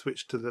now. I've just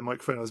switched to the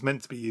microphone I was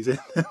meant to be using.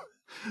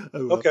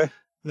 Oh, well. Okay.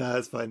 No,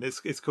 that's fine.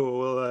 It's cool.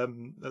 Well,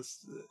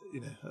 that's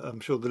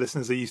I'm sure the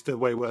listeners are used to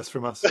way worse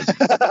from us.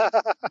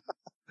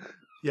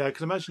 Yeah, I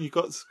can imagine you've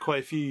got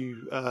quite a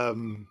few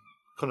kind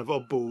of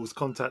oddballs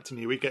contacting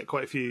you. We get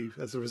quite a few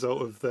as a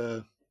result of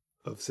the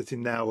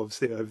Sitting Now.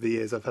 Obviously, over the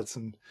years, I've had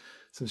some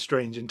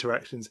strange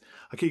interactions.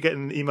 I keep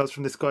getting emails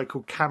from this guy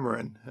called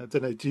Cameron. I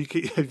don't know.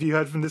 Have you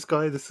heard from this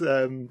guy? This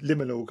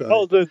liminal guy.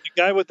 Oh, the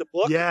guy with the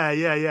book. Yeah.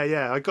 Yeah,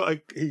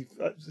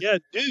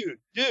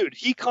 dude.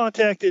 He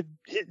contacted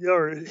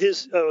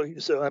his.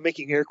 So I'm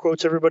making air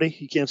quotes. Everybody,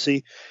 you can't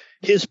see.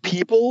 His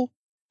people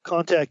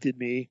contacted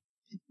me.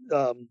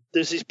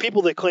 There's these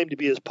people that claim to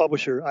be his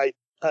publisher. I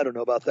don't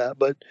know about that,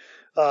 but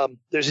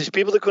there's these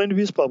people that claim to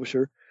be his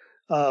publisher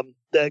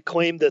that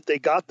claim that they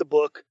got the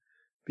book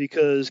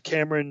because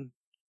Cameron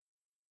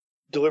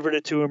delivered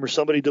it to him, or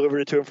somebody delivered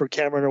it to him for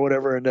Cameron or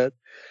whatever, and that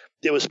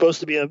it was supposed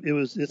to be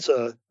it's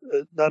a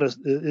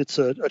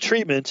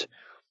treatment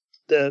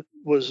that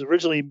was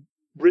originally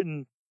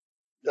written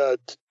to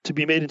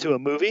be made into a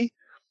movie.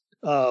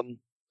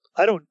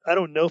 I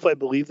don't know if I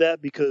believe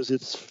that, because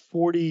it's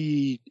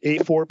 40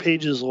 A4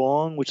 pages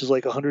long, which is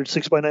like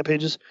 106 by 9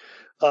 pages.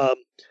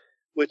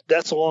 Which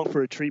that's long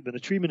for a treatment. A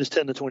treatment is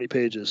 10 to 20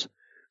 pages.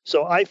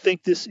 So I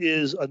think this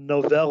is a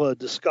novella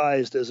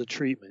disguised as a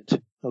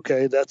treatment.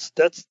 Okay, that's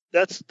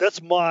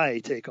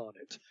my take on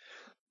it.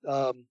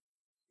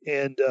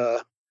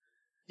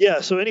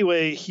 Yeah. So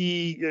anyway,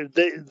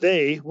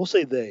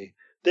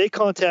 they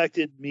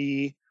contacted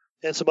me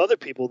and some other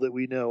people that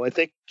we know. I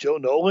think Joe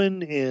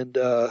Nolan and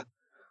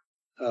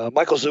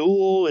Michael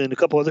Zool and a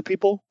couple other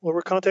people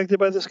were contacted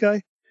by this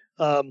guy.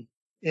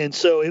 And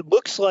so it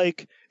looks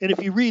like, and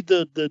if you read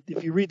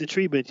the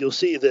treatment, you'll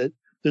see that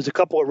there's a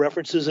couple of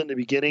references in the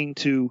beginning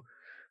to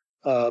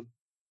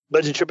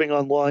Legend Tripping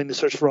Online, The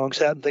Search for Wrong's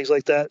Hat, and things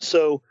like that.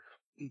 So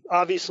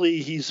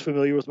obviously he's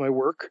familiar with my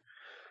work.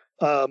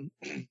 And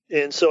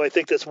so I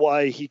think that's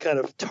why he kind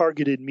of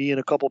targeted me and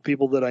a couple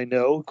people that I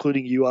know,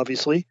 including you,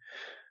 obviously,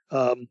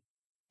 and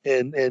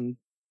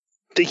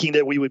thinking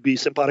that we would be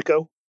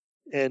simpatico.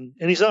 And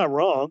he's not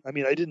wrong. I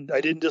mean, I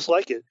didn't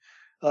dislike it.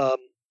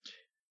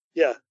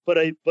 Yeah, but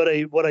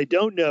what I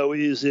don't know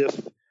is if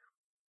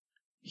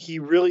he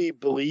really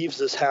believes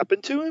this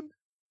happened to him,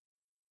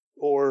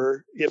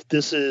 or if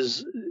this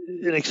is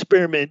an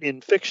experiment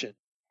in fiction,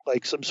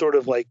 like some sort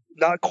of, like,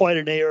 not quite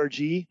an ARG,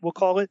 we'll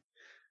call it,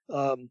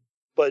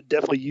 but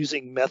definitely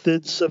using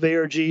methods of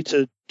ARG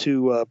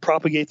to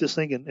propagate this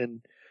thing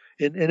and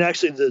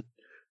actually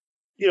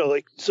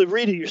so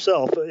read it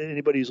yourself.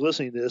 Anybody who's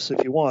listening to this,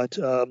 if you want.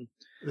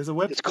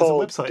 It's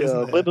called website,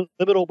 isn't there?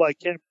 Liminal by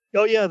Ken.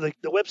 Oh yeah, the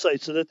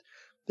website. So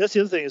that's the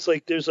other thing. It's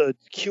like there's a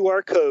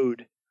QR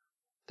code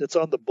that's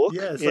on the book.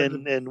 Yeah,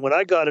 and when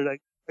I got it, I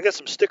got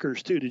some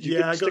stickers too. Did you?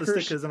 Yeah, I got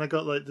the stickers, and I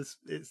got like this.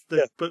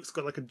 Book's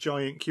got like a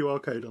giant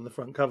QR code on the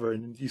front cover,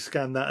 and you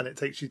scan that, and it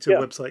takes you to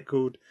a website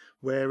called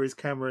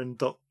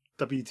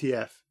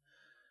whereiscameron.wtf.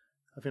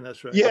 I think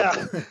that's right.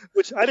 Yeah,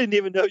 which I didn't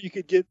even know you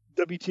could get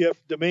WTF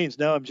domains.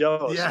 Now I'm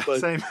jealous. Yeah,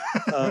 but, same.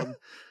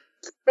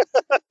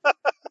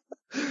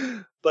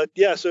 But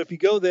yeah, so if you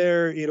go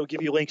there, it'll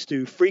give you links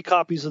to free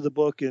copies of the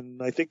book,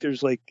 and I think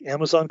there's like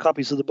Amazon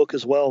copies of the book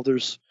as well.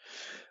 There's,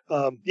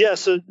 so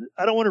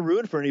I don't want to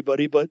ruin for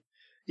anybody, but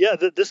yeah,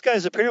 this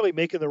guy's apparently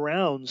making the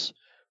rounds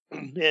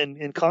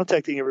and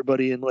contacting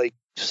everybody and like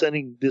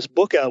sending this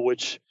book out,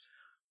 which,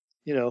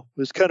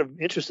 was kind of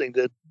interesting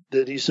that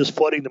he's just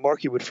flooding the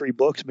market with free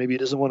books. Maybe he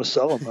doesn't want to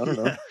sell them. I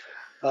don't know.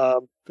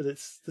 But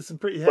there's some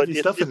pretty heavy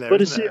stuff in there. But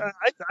isn't there?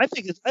 I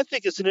think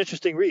it's an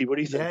interesting read. What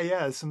do you think? Yeah,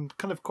 there's some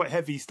kind of quite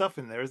heavy stuff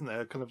in there, isn't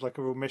there? Kind of like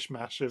a real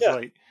mishmash of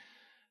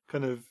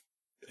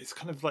it's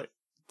kind of like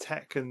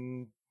tech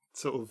and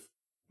sort of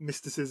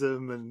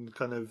mysticism and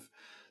kind of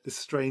this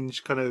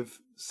strange kind of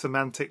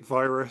semantic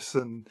virus,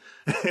 and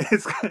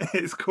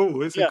it's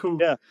cool. It's a cool.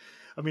 Yeah.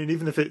 I mean,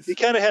 even if it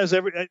kind of has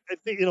I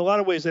think in a lot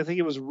of ways, I think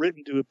it was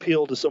written to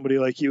appeal to somebody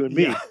like you and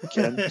me,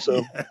 Ken.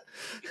 So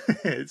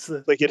it's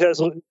like it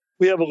has.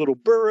 We have a little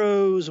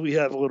Burroughs, we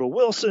have a little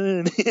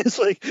Wilson. It's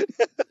like,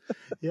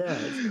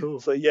 it's cool.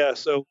 So I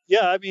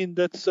mean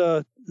that's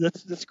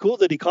cool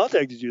that he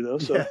contacted you though.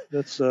 So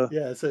that's So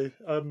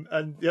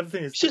and the other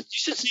thing is, you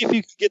should see if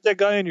you can get that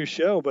guy on your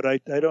show. But I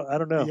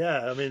don't know.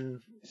 Yeah, I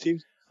mean,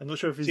 I'm not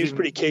sure if seems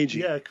pretty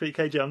cagey. Yeah, pretty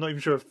cagey. I'm not even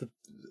sure if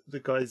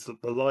the guy's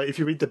alive. If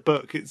you read the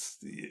book, it's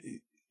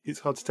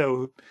hard to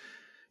tell.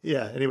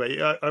 Yeah. Anyway,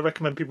 I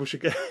recommend people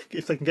should get,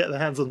 if they can get their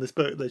hands on this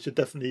book, they should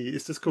definitely.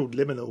 It's just called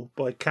Liminal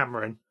by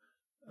Cameron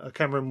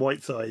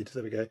Whiteside.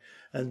 There we go.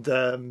 And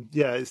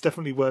it's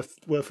definitely worth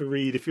a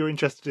read. If you're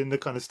interested in the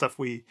kind of stuff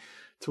we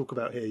talk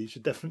about here, you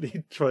should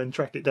definitely try and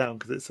track it down,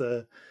 because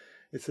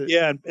it's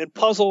a and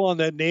puzzle on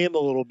that name a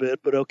little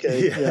bit, but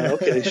okay. Yeah,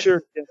 okay,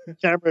 sure.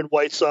 Cameron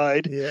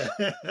Whiteside. Yeah.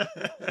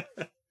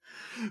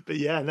 But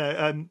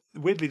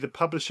weirdly, the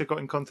publisher got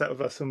in contact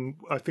with us, and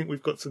I think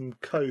we've got some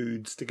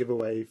codes to give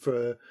away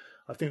for.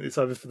 I think it's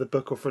either for the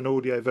book or for an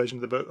audio version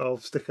of the book. I'll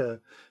stick a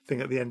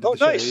thing at the end of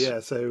the show. Yeah,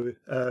 so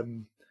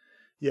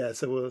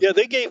so we'll. Yeah,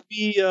 they gave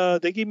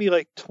me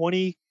like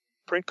 20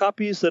 print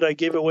copies that I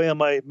gave away on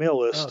my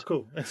mail list. Oh,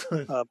 cool!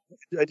 Excellent. I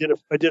did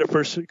a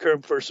first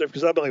serve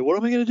because I'm like, what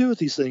am I going to do with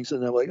these things?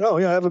 And I'm like,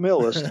 I have a mail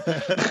list.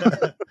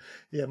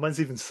 Yeah, mine's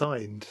even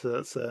signed,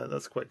 so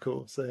that's quite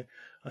cool. So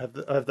I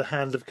have the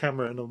hand of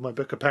Cameron on my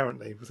book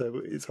apparently,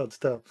 so it's hard to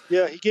tell.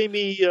 Yeah, he gave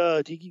me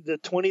the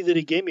 20 that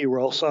he gave me were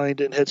all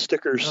signed and had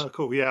stickers. Oh,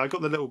 cool. Yeah, I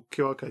got the little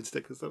QR code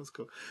stickers. That was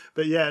cool.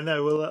 But yeah,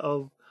 no, well,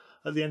 I'll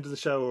at the end of the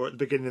show or at the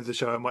beginning of the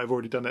show, I might have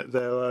already done it.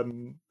 There,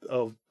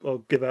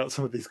 I'll give out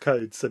some of these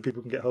codes so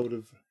people can get hold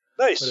of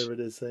whatever it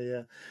is. So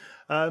yeah.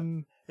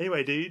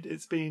 Anyway, dude,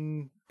 it's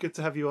been good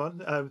to have you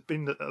on. It's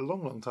been a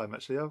long time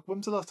actually. When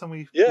was the last time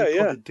we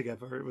podded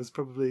together? It was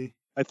probably.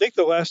 I think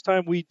the last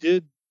time we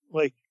did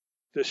like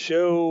the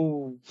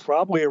show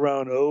probably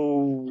around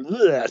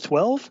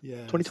 2012.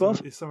 Yeah,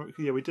 2012.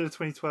 Yeah, we did a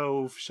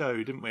 2012 show,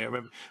 didn't we? I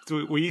remember.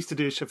 So we used to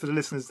do a show for the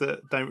listeners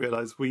that don't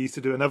realise. We used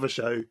to do another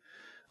show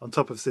on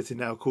top of Sitting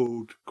Now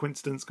called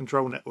Coincidence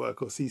Control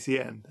Network, or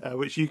CCN,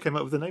 which you came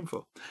up with the name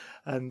for.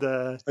 And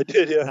I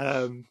did,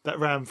 yeah. That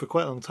ran for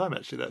quite a long time,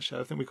 actually, that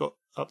show. I think we got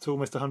up to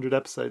almost 100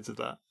 episodes of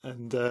that.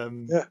 And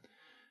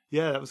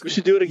yeah, that was good. We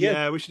should do it again.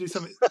 Yeah, we should do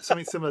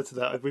something similar to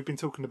that. We've been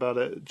talking about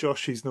it.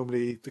 Josh, who's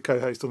normally the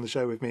co-host on the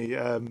show with me,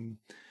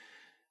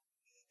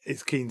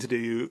 is keen to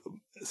do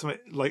something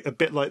like a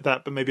bit like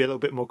that, but maybe a little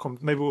bit more.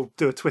 Maybe we'll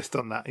do a twist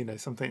on that,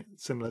 something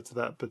similar to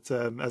that. But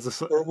or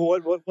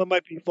what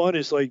might be fun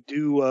is like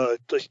do a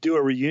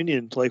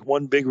reunion, like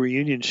one big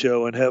reunion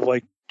show, and have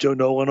like Joe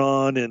Nolan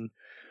on, and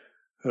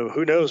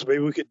who knows, maybe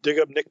we could dig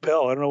up Nick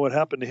Pell. I don't know what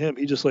happened to him.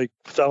 He just like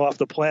fell off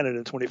the planet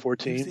in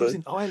 2014. He was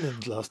in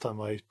Ireland last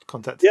time I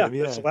contacted him.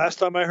 Yeah, that's the last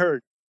time I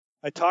heard.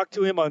 I talked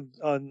to him on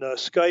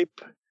Skype.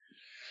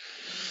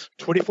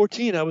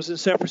 2014, I was in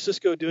San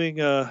Francisco doing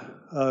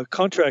a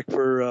contract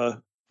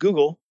for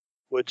Google,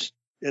 which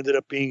ended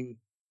up being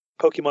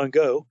Pokemon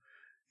Go,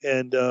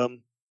 and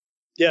and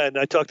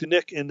I talked to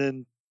Nick, and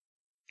then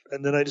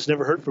I just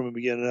never heard from him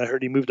again. And I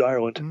heard he moved to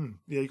Ireland.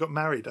 Yeah, he got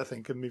married, I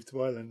think, and moved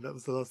to Ireland. That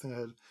was the last thing I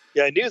heard.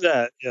 Yeah, I knew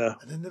that. Yeah.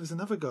 And then there was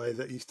another guy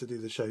that used to do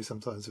the show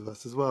sometimes with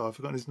us as well. I've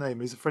forgotten his name.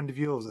 He was a friend of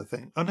yours, I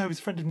think. Oh no, he was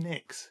a friend of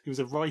Nick's. He was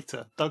a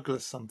writer,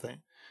 Douglas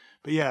something.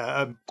 But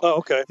yeah.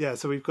 Okay. Yeah,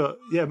 so we've got.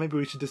 Yeah, maybe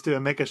we should just do a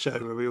mega show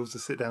where we all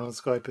just sit down on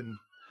Skype and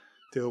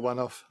do a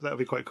one-off. That would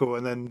be quite cool.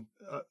 And then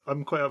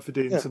I'm quite up for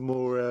doing some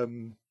more,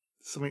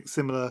 something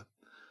similar,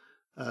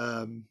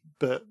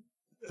 but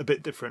a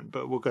bit different.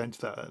 But we'll go into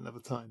that at another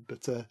time.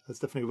 But that's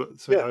definitely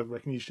something I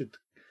reckon you should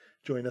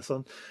join us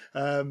on.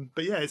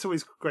 But yeah, it's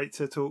always great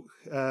to talk.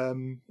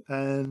 And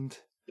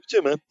you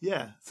too, man.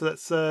 Yeah, so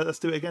let's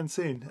do it again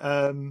soon.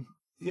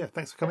 Yeah,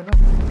 thanks for coming on.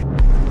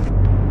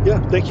 Yeah,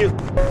 thank you.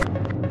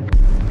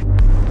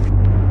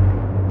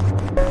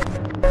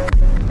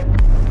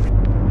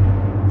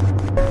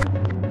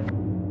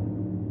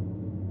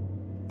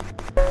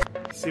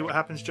 See what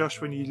happens,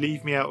 Josh, when you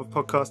leave me out of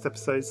podcast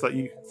episodes like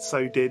you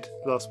so did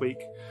last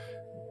week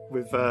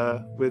with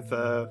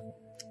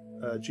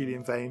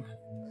Julian Vane.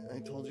 I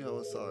told you I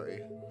was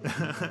sorry.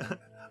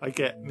 I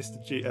get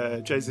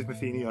Mr. Joseph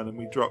Matheny on, and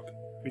we drop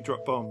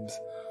bombs.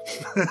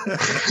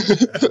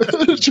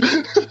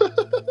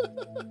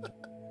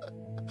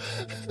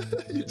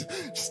 You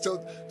just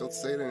don't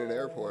say it in an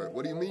airport.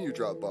 What do you mean you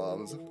drop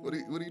bombs? What are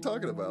you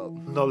talking about?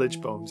 Knowledge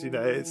bombs,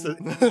 it's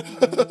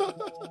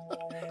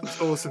it's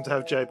awesome to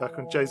have Joe back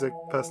on. Joe's a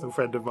personal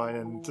friend of mine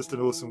and just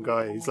an awesome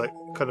guy. He's like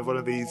kind of one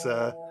of these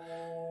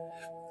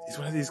he's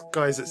one of these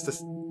guys that's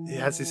just, he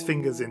has his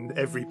fingers in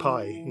every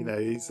pie.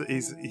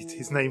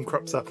 His name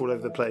crops up all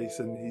over the place,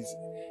 and he's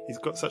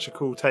got such a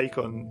cool take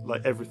on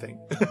like everything,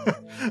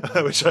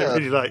 which I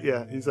really like.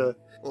 Yeah,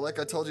 well, like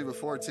I told you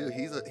before too,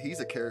 he's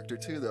a character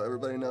too, though.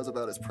 Everybody knows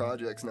about his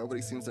projects.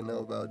 Nobody seems to know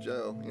about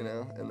Joe,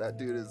 and that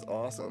dude is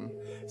awesome.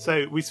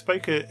 So we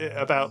spoke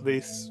about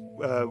this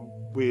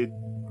weird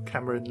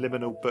Cameron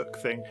liminal book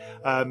thing.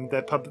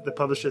 The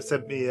publisher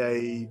sent me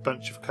a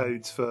bunch of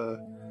codes for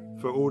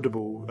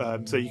Audible,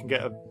 so you can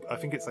get I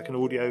think it's like an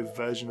audio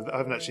version of it. I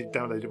haven't actually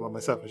downloaded one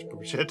myself. I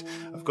probably should.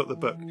 I've got the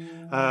book,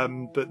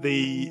 but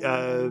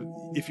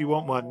if you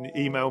want one,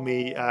 email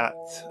me at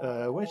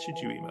where should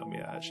you email me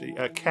at actually?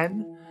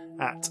 Ken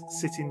at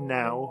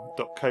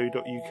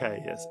sittingnow.co.uk.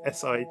 Yes,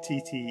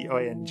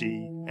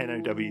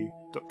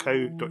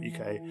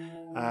 sittingnow.co.uk,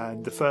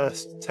 and the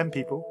first 10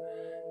 people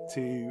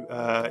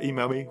to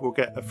email me will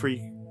get a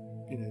free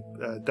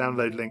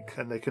download link,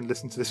 and they can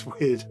listen to this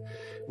weird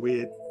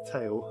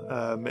tale.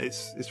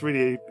 It's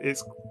really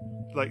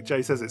like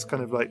Jay says, it's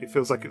kind of like, it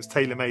feels like it was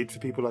tailor-made for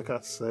people like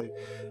us, so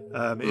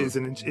it is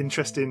an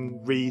interesting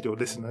read or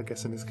listen, I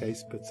guess, in this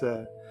case, but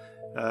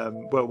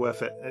well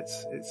worth it.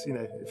 It's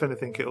if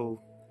anything,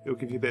 it'll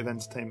give you a bit of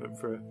entertainment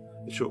for a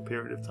short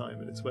period of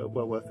time, and it's well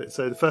worth it.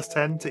 So the first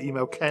 10 to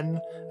email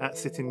Ken at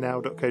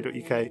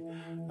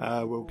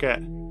sittingnow.co.uk will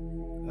get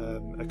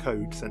a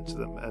code sent to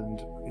them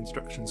and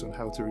instructions on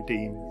how to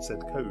redeem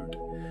said code.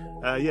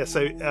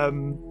 So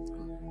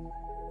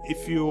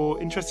if you're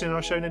interested in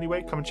our show in any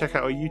way, come and check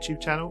out our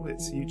YouTube channel.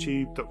 It's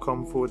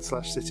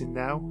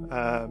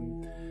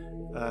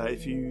youtube.com/sittingnow.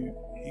 If you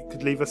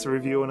could leave us a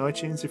review on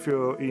iTunes if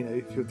you're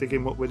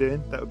digging what we're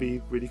doing, that would be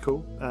really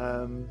cool.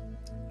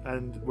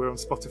 And we're on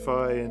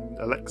Spotify and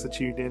Alexa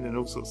tuned in and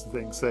all sorts of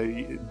things, so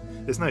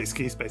there's no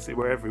excuse, basically.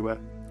 We're everywhere.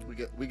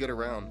 We get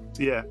around.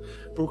 Yeah,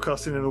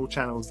 broadcasting in all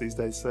channels these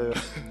days. So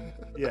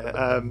yeah,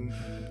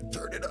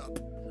 Turn it up.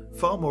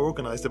 far more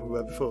organised than we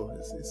were before.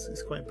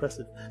 It's quite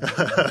impressive.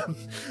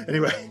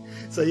 Anyway,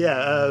 so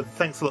yeah,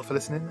 thanks a lot for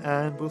listening,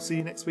 and we'll see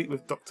you next week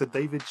with Dr.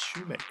 David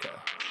Shoemaker.